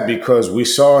sad, because we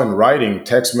saw in writing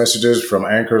text messages from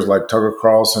anchors like Tucker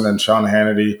Carlson and Sean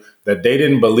Hannity that they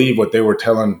didn't believe what they were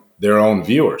telling their own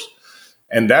viewers.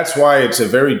 And that's why it's a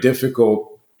very difficult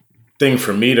thing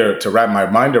for me to wrap my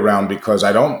mind around, because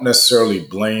I don't necessarily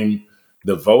blame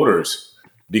the voters,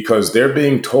 because they're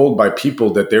being told by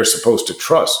people that they're supposed to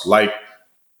trust, like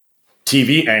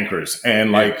TV anchors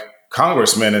and like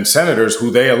congressmen and senators who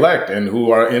they elect and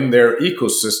who are in their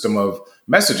ecosystem of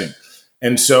messaging.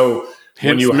 And so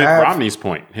when you Mitt have Romney's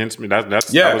point, that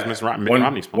was Mitt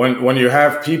Romney's point. When you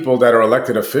have people that are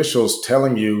elected officials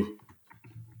telling you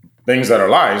things that are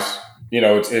lies,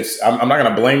 I'm not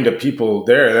going to blame the people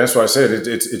there. That's why I said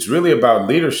it's really about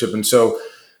leadership. And so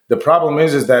the problem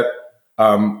is that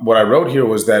what I wrote here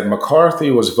was that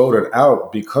McCarthy was voted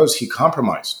out because he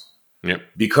compromised. Yep.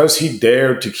 Because he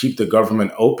dared to keep the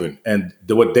government open. And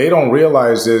what they don't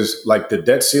realize is, like the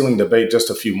debt ceiling debate just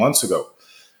a few months ago,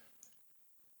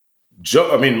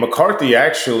 McCarthy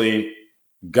actually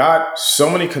got so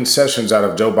many concessions out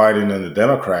of Joe Biden and the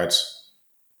Democrats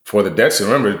for the debt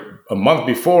ceiling. Remember, a month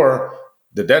before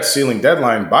the debt ceiling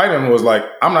deadline, Biden was like,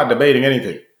 I'm not debating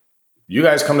anything. You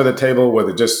guys come to the table with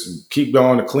it, just keep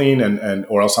going to clean and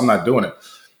or else I'm not doing it.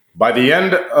 By the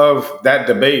end of that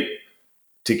debate,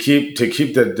 to keep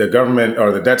the government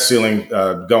or the debt ceiling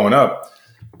going up,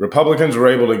 Republicans were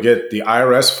able to get the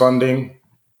IRS funding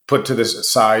put to this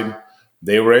side.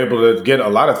 They were able to get a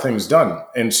lot of things done.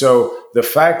 And so the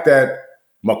fact that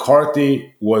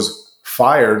McCarthy was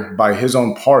fired by his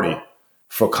own party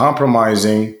for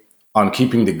compromising on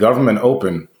keeping the government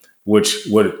open, which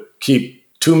would keep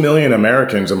 2 million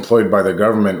Americans employed by the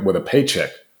government with a paycheck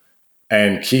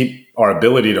and keep our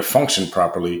ability to function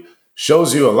properly,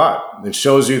 shows you a lot. It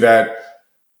shows you that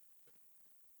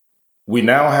we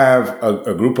now have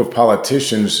a group of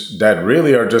politicians that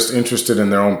really are just interested in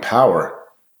their own power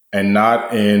and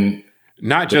not in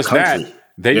just country. That.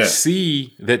 They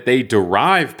see that they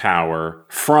derive power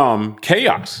from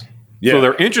chaos. Yeah. So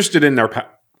they're interested in their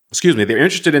they're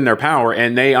interested in their power,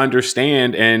 and they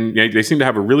understand, and they seem to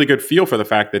have a really good feel for the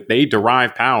fact that they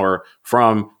derive power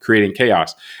from creating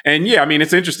chaos. And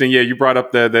it's interesting. Yeah, you brought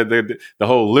up the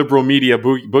whole liberal media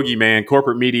boogeyman,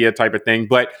 corporate media type of thing.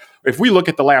 But if we look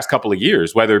at the last couple of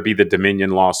years, whether it be the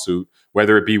Dominion lawsuit,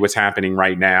 whether it be what's happening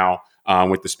right now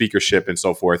with the speakership and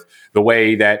so forth, the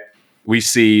way that we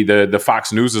see the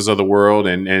Fox Newses of the world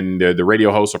and the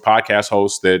radio hosts or podcast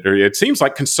hosts it seems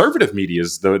like conservative media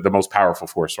is the most powerful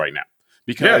force right now,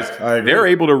 because they're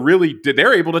able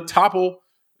to topple,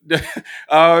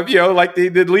 like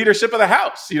the leadership of the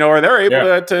House, or they're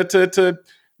able to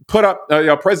put up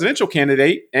a presidential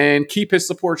candidate and keep his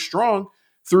support strong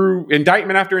through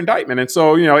indictment after indictment. And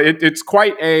so, it's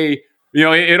quite a,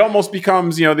 it almost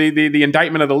becomes, the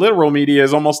indictment of the liberal media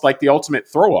is almost like the ultimate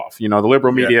throw off, the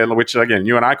liberal media, which again,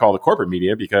 you and I call the corporate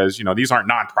media, because, these aren't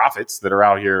nonprofits that are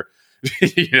out here.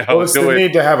 It's the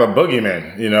need to have a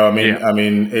boogeyman,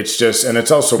 it's just, and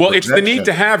it's also, it's the need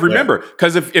to have, remember,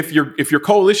 because if your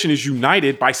coalition is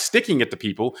united by sticking it to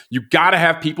people, you got to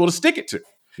have people to stick it to.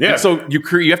 Yeah. And so you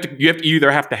either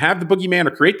have to have the boogeyman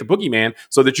or create the boogeyman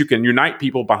so that you can unite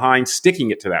people behind sticking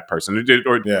it to that person.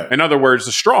 Or in other words,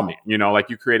 a straw man, like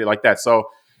you create it like that. So,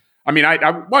 I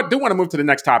do want to move to the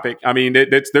next topic.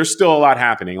 There's still a lot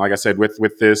happening, like I said,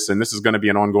 with this, and this is going to be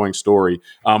an ongoing story.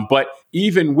 But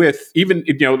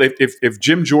if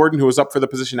Jim Jordan, who is up for the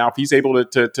position now, if he's able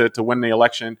to win the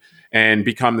election and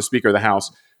become the Speaker of the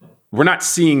House, we're not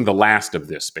seeing the last of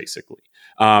this, basically.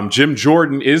 Jim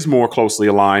Jordan is more closely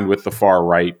aligned with the far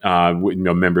right,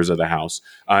 members of the House,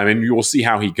 and you will see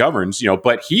how he governs.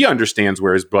 But he understands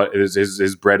where his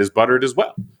bread is buttered as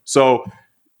well. So,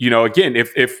 again,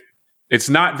 if it's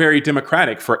not very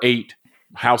democratic for 8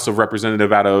 House of Representative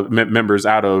members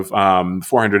out of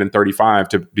 435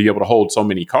 to be able to hold so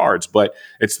many cards, but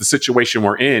it's the situation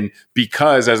we're in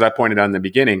because, as I pointed out in the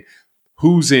beginning,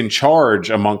 who's in charge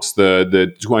amongst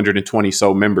the 220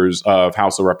 so members of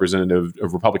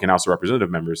Republican House of Representative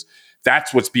members?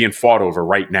 That's what's being fought over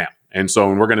right now. And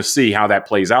so we're going to see how that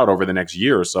plays out over the next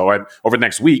year or so, over the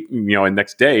next week, and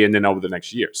next day, and then over the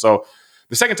next year. So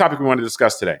the second topic we want to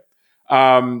discuss today.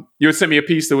 You had sent me a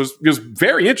piece that was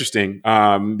very interesting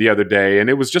the other day, and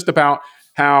it was just about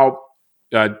how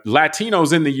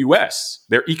Latinos in the U.S.,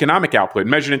 their economic output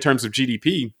measured in terms of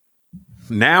GDP,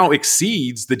 now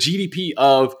exceeds the GDP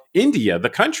of India, the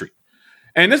country.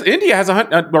 And India has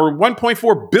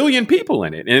 1.4 billion people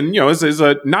in it, and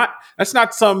that's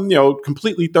not some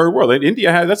completely third world.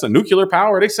 India that's a nuclear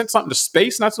power. They sent something to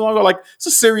space not so long ago. Like, it's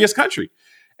a serious country.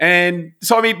 And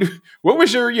so, I mean,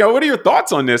 what are your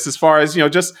thoughts on this as far as,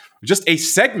 just a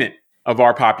segment of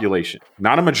our population,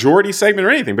 not a majority segment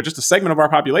or anything, but just a segment of our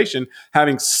population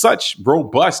having such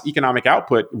robust economic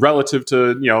output relative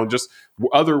to, just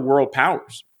other world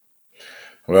powers?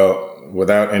 Well,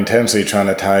 without intensely trying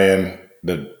to tie in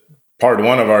the part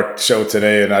one of our show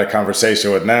today and our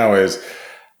conversation with now is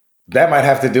that might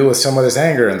have to do with some of this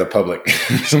anger in the public.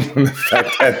 The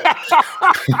fact that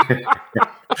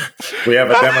we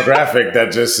have a demographic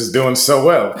that just is doing so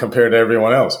well compared to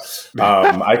everyone else.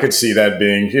 I could see that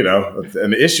being,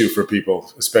 an issue for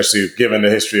people, especially given the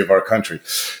history of our country.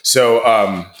 So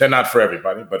they're not for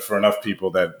everybody, but for enough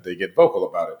people that they get vocal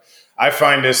about it. I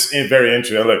find this very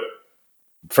interesting. Look,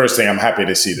 first thing, I'm happy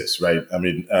to see this, right? I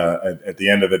mean, at the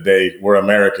end of the day, we're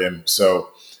American. So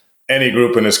any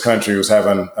group in this country who's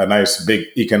having a nice big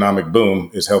economic boom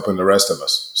is helping the rest of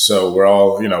us. So we're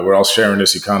all sharing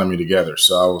this economy together.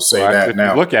 So I will say that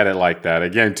now. Look at it like that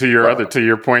again. To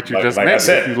your point you just made.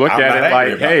 If you look at it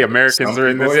like, hey, Americans are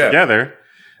in this together,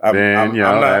 then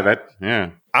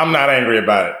I'm not angry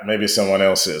about it. Maybe someone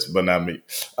else is, but not me.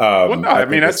 I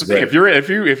mean that's the thing.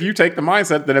 If you take the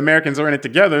mindset that Americans are in it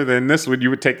together, then you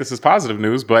would take this as positive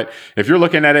news. But if you're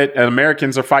looking at it, and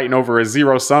Americans are fighting over a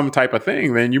zero sum type of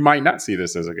thing, then you might not see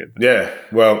this as a good thing. Yeah,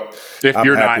 well,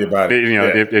 I'm happy about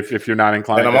it. If you're not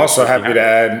inclined, and I'm also happy to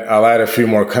add. I'll add a few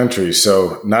more countries.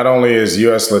 So not only is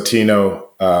U.S. Latino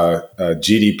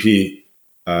GDP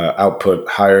output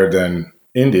higher than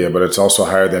India, but it's also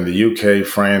higher than the UK,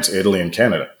 France, Italy, and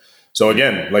Canada. So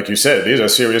again, like you said, these are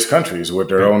serious countries with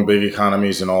their own big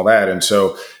economies and all that. And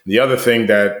so the other thing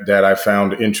that I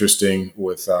found interesting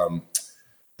with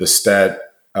the stat,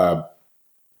 there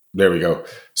we go.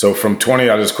 So I'll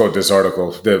just quote this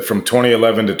article, from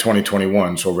 2011 to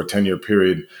 2021, so over a 10-year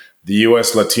period, the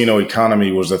U.S. Latino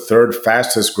economy was the third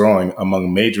fastest growing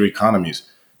among major economies,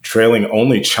 trailing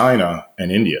only China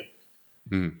and India.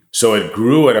 So it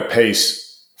grew at a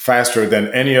pace faster than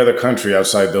any other country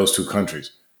outside those two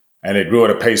countries. And it grew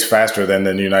at a pace faster than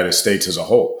the United States as a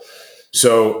whole.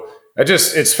 So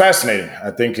it's fascinating.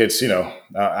 I think it's,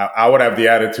 I would have the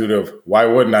attitude of why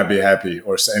wouldn't I be happy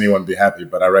or anyone be happy?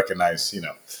 But I recognize,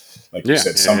 like you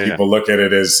said, some people look at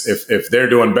it as if they're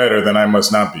doing better, then I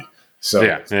must not be. So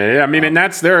I mean, and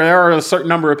there are a certain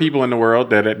number of people in the world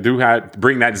that do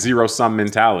bring that zero sum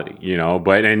mentality,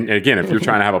 But and again, if you're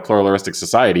trying to have a pluralistic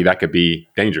society, that could be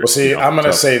dangerous. Well, see, I'm going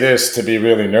to say this to be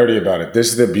really nerdy about it. This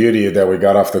is the beauty that we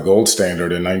got off the gold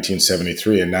standard in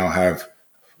 1973, and now have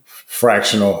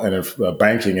fractional and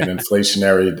banking and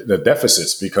inflationary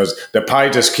deficits because the pie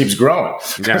just keeps growing.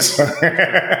 Yes.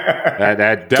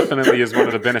 that definitely is one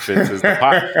of the benefits is the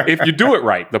pie. If you do it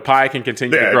right, the pie can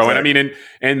continue to grow. Exactly. And I mean,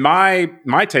 and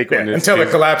my take on this until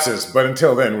it collapses, but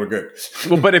until then we're good.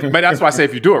 Well, but that's why I say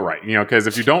if you do it right, because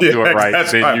if you don't do it right,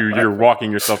 then you're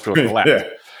walking yourself to a collapse.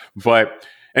 But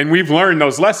and we've learned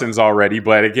those lessons already,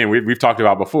 but again, we've talked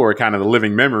about before, kind of the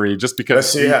living memory. Just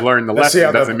because we've learned the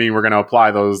lesson doesn't mean we're going to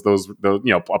apply those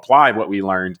apply what we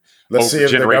learned. Let's see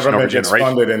if the government gets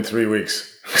funded in 3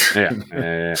 weeks.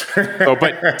 Yeah. So,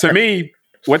 but to me,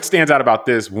 what stands out about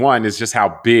this one is just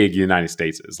how big the United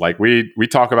States is. Like we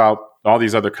talk about all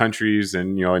these other countries,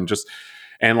 and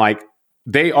like.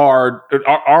 They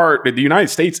the United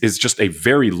States is just a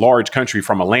very large country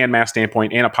from a landmass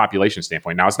standpoint and a population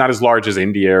standpoint. Now, it's not as large as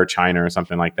India or China or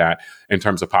something like that in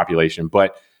terms of population.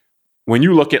 But when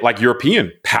you look at like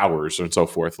European powers and so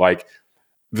forth, like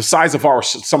the size of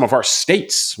some of our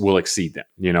states will exceed them.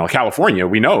 California,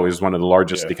 we know, is one of the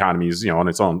largest economies, on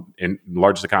its own, and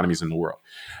largest economies in the world.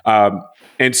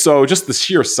 And so just the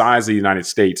sheer size of the United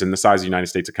States and the size of the United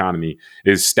States economy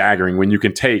is staggering when you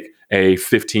can take a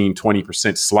 15,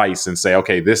 20% slice and say,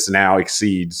 okay, this now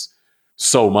exceeds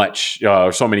so much,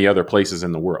 so many other places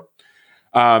in the world.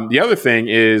 The other thing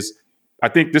is, I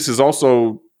think this is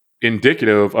also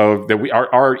indicative of that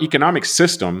our economic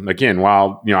system. Again,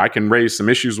 while I can raise some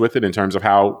issues with it in terms of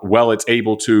how well it's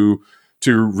able to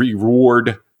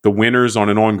reward the winners on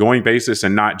an ongoing basis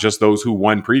and not just those who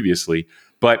won previously,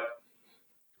 but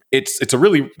it's a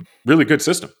really, really good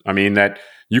system. I mean, that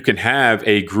you can have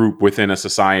a group within a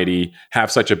society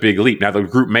have such a big leap. Now, the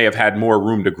group may have had more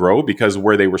room to grow because of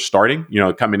where they were starting,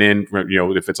 coming in,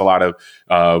 if it's a lot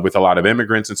of, with a lot of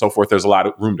immigrants and so forth, there's a lot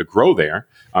of room to grow there,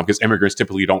 because immigrants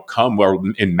typically don't come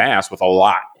in mass with a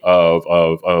lot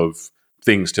of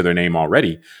things to their name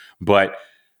already. But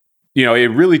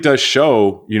it really does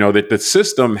show, that the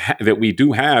system that we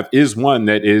do have is one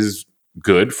that is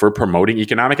good for promoting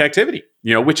economic activity,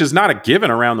 which is not a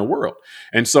given around the world.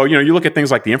 And so, you look at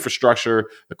things like the infrastructure,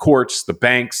 the courts, the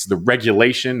banks, the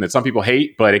regulation that some people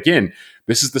hate. But again,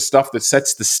 this is the stuff that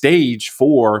sets the stage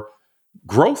for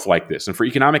growth like this and for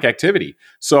economic activity.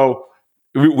 So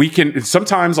we can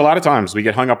sometimes, a lot of times, we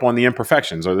get hung up on the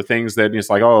imperfections or the things that it's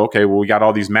like, oh, okay, well, we got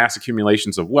all these mass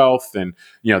accumulations of wealth, and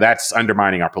that's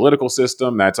undermining our political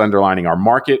system, that's underlining our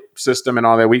market system, and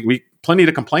all that. We plenty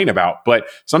to complain about, but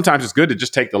sometimes it's good to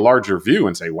just take the larger view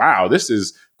and say, wow, this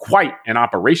is quite an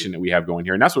operation that we have going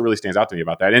here, and that's what really stands out to me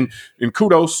about that. And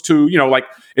kudos to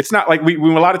it's not like we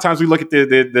a lot of times we look at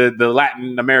the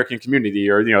Latin American community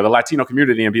or the Latino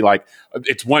community and be like,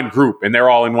 it's one group and they're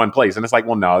all in one place, and it's like,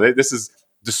 well, no, this is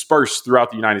dispersed throughout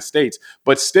the United States.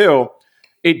 But still,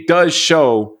 it does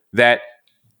show that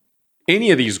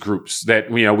any of these groups that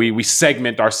we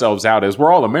segment ourselves out as,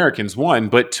 we're all Americans, one,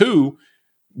 but two,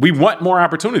 we want more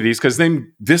opportunities, because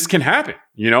then this can happen.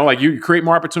 You create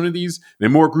more opportunities,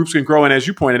 then more groups can grow. And as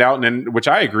you pointed out, and then, which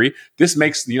I agree, this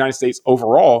makes the United States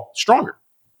overall stronger.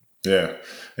 Yeah.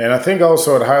 And I think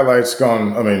also it highlights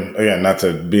again, not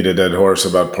to beat a dead horse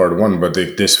about part one, but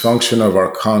the dysfunction of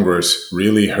our Congress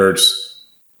really hurts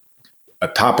a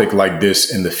topic like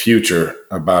this in the future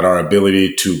about our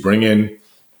ability to bring in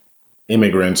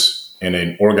immigrants in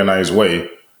an organized way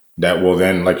that will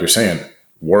then, like you're saying,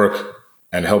 work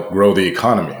and help grow the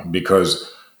economy.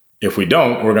 Because if we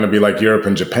don't, we're going to be like Europe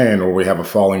and Japan, where we have a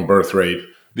falling birth rate.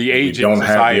 The aging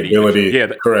society. Have the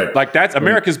ability, correct. Like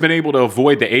America's been able to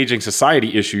avoid the aging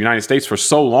society issue, United States, for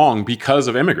so long because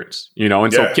of immigrants,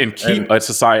 so can keep a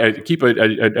society, keep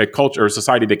a culture or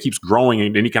society that keeps growing,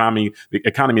 and an economy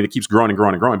that keeps growing and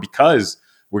growing and growing, because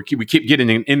we keep getting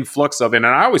an influx of it. And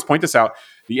I always point this out: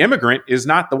 the immigrant is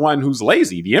not the one who's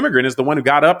lazy. The immigrant is the one who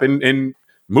got up and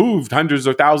moved hundreds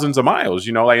or thousands of miles,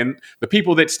 and the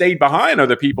people that stayed behind are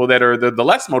the people that are the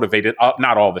less motivated,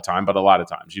 not all the time, but a lot of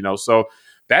times, so.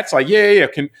 That's like, yeah.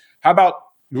 How about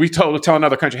we tell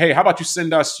another country, hey, how about you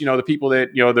send us, the people that,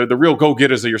 the real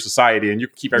go-getters of your society, and you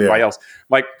can keep everybody else.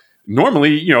 Like,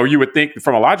 normally, you would think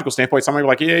from a logical standpoint, somebody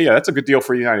like, yeah, that's a good deal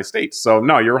for the United States. So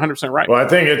no, you're 100% right. Well, I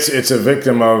think it's a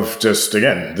victim of just,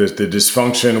 again, the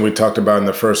dysfunction we talked about in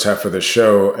the first half of the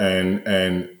show.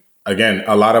 And again,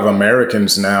 a lot of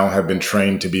Americans now have been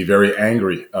trained to be very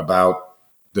angry about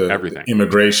the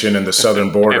immigration and the southern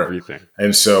border. Everything.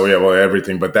 And so,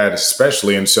 everything, but that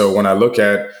especially. And so when I look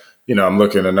at, I'm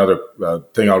looking at another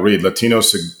thing I'll read,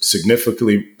 Latinos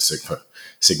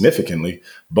significantly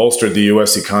bolstered the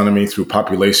U.S. economy through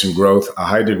population growth, a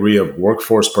high degree of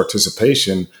workforce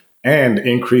participation, and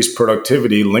increased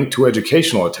productivity linked to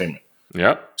educational attainment.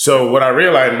 Yep. So what I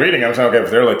realized in reading, I was like, okay,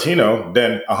 if they're Latino,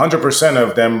 then 100%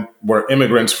 of them were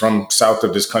immigrants from south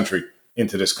of this country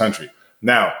into this country.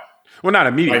 Now, well, not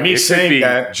immediately. By me saying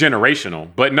that, generational,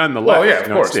 but nonetheless. Well, yeah, of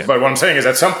course. But what I'm saying is,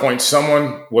 at some point,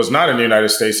 someone was not in the United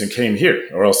States and came here,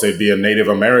 or else they'd be a Native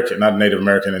American, not Native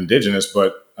American indigenous,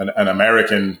 but an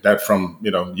American that from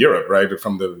Europe, right,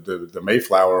 from the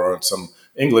Mayflower or some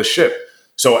English ship.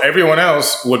 So everyone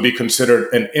else would be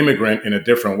considered an immigrant in a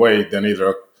different way than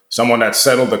either someone that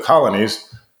settled the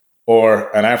colonies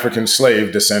or an African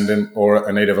slave descendant or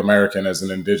a Native American as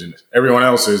an indigenous. Everyone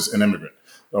else is an immigrant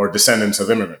or descendants of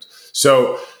immigrants.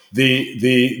 So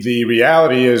the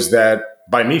reality is that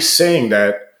by me saying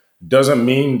that doesn't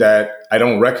mean that I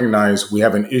don't recognize we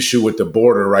have an issue with the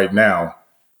border right now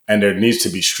and there needs to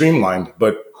be streamlined.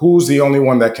 But who's the only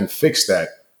one that can fix that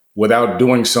without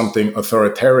doing something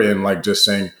authoritarian like just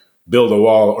saying build a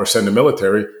wall or send the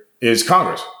military? Is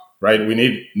Congress, right? We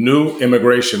need new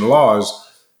immigration laws,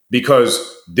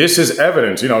 because this is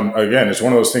evidence. Again, it's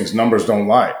one of those things, numbers don't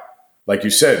lie. Like you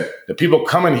said, the people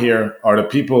coming here are the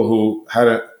people who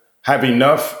have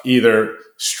enough either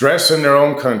stress in their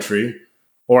own country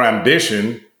or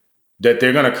ambition that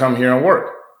they're going to come here and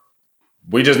work.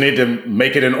 We just need to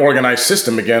make it an organized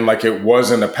system again, like it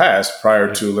was in the past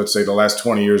prior to, let's say, the last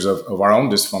 20 years of our own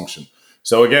dysfunction.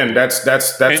 So again, that's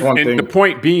one thing. And the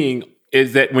point being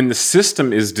is that when the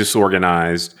system is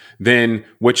disorganized, then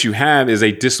what you have is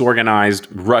a disorganized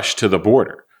rush to the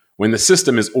border. When the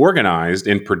system is organized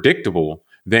and predictable,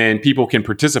 then people can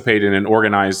participate in an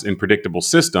organized and predictable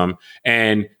system.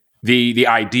 And the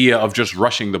idea of just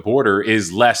rushing the border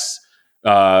is less,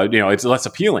 it's less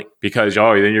appealing because,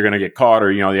 then you're going to get caught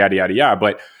or, yada, yada, yada.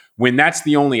 But when that's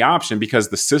the only option because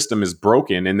the system is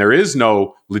broken and there is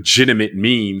no legitimate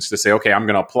means to say, okay, I'm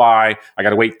going to apply, I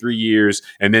got to wait 3 years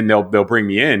and then they'll bring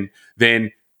me in,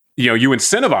 then, you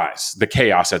incentivize the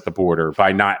chaos at the border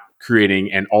by not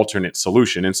creating an alternate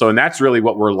solution. And that's really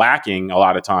what we're lacking a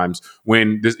lot of times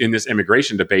when in this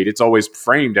immigration debate. It's always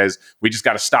framed as we just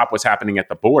got to stop what's happening at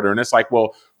the border. And it's like,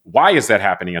 well, why is that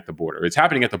happening at the border? It's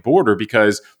happening at the border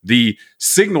because the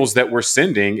signals that we're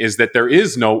sending is that there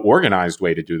is no organized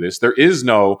way to do this. There is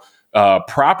no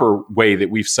proper way that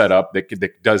we've set up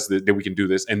that we can do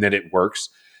this and that it works.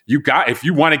 If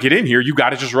you want to get in here, you got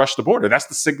to just rush the border. That's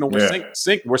the signal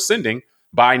we're sending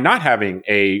by not having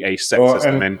a set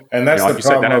system. And that's like you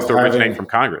said, that has to originate from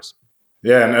Congress.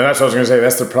 Yeah, and that's what I was going to say.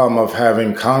 That's the problem of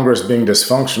having Congress being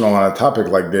dysfunctional on a topic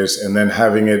like this and then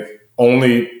having it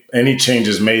only any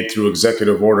changes made through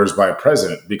executive orders by a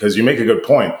president. Because you make a good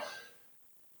point.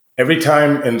 Every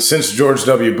time, and since George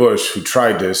W. Bush, who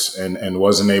tried this and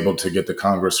wasn't able to get the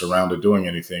Congress around to doing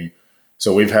anything.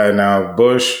 So we've had now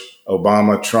Bush,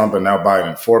 Obama, Trump, and now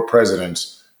Biden, 4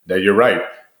 presidents that you're right.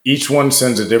 Each one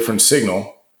sends a different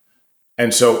signal.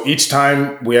 And so each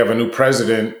time we have a new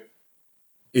president,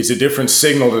 it's a different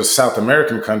signal to the South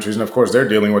American countries. And of course, they're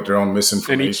dealing with their own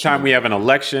misinformation. And each time we have an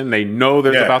election, they know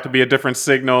there's about to be a different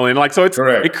signal. And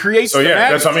it creates. So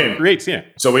that's what I mean. It creates,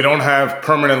 So we don't have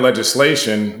permanent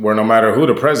legislation where no matter who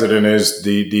the president is,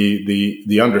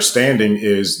 the understanding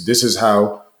is this is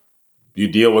how you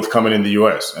deal with coming in the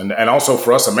U.S. And also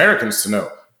for us Americans to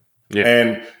know. Yeah.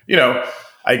 And,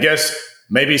 I guess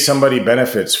maybe somebody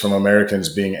benefits from Americans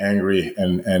being angry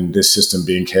and this system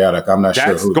being chaotic. I'm not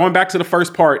sure who. Going back to the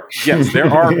first part, yes, there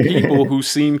are people who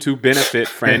seem to benefit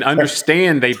from and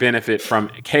understand they benefit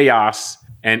from chaos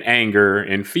and anger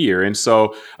and fear. And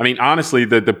so, honestly,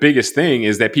 the biggest thing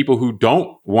is that people who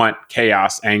don't want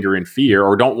chaos, anger, and fear,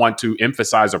 or don't want to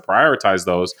emphasize or prioritize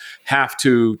those, have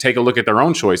to take a look at their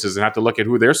own choices and have to look at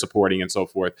who they're supporting and so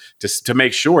forth to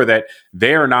make sure that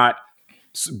they're not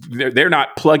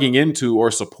plugging into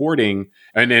or supporting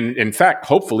and in fact,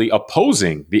 hopefully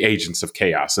opposing the agents of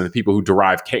chaos and the people who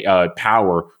derive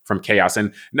power from chaos.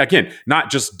 And again,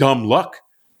 not just dumb luck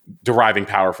deriving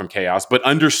power from chaos, but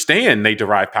understand they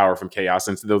derive power from chaos.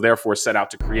 And so they'll therefore set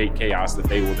out to create chaos that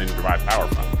they will then derive power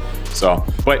from. So,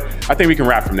 but I think we can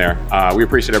wrap from there. We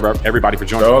appreciate everybody for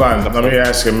joining. So hold on. Let me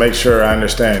ask and make sure I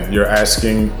understand. You're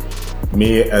asking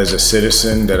me as a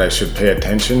citizen that I should pay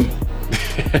attention?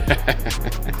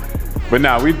 But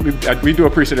no, we do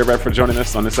appreciate everybody for joining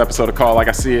us on this episode of Call Like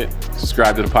I See It.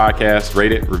 Subscribe to the podcast,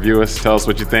 rate it, review us, tell us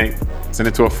what you think, send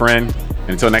it to a friend.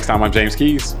 And until next time, I'm James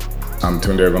Keys. I'm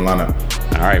Tunde Banlana.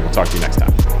 All right, we'll talk to you next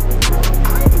time.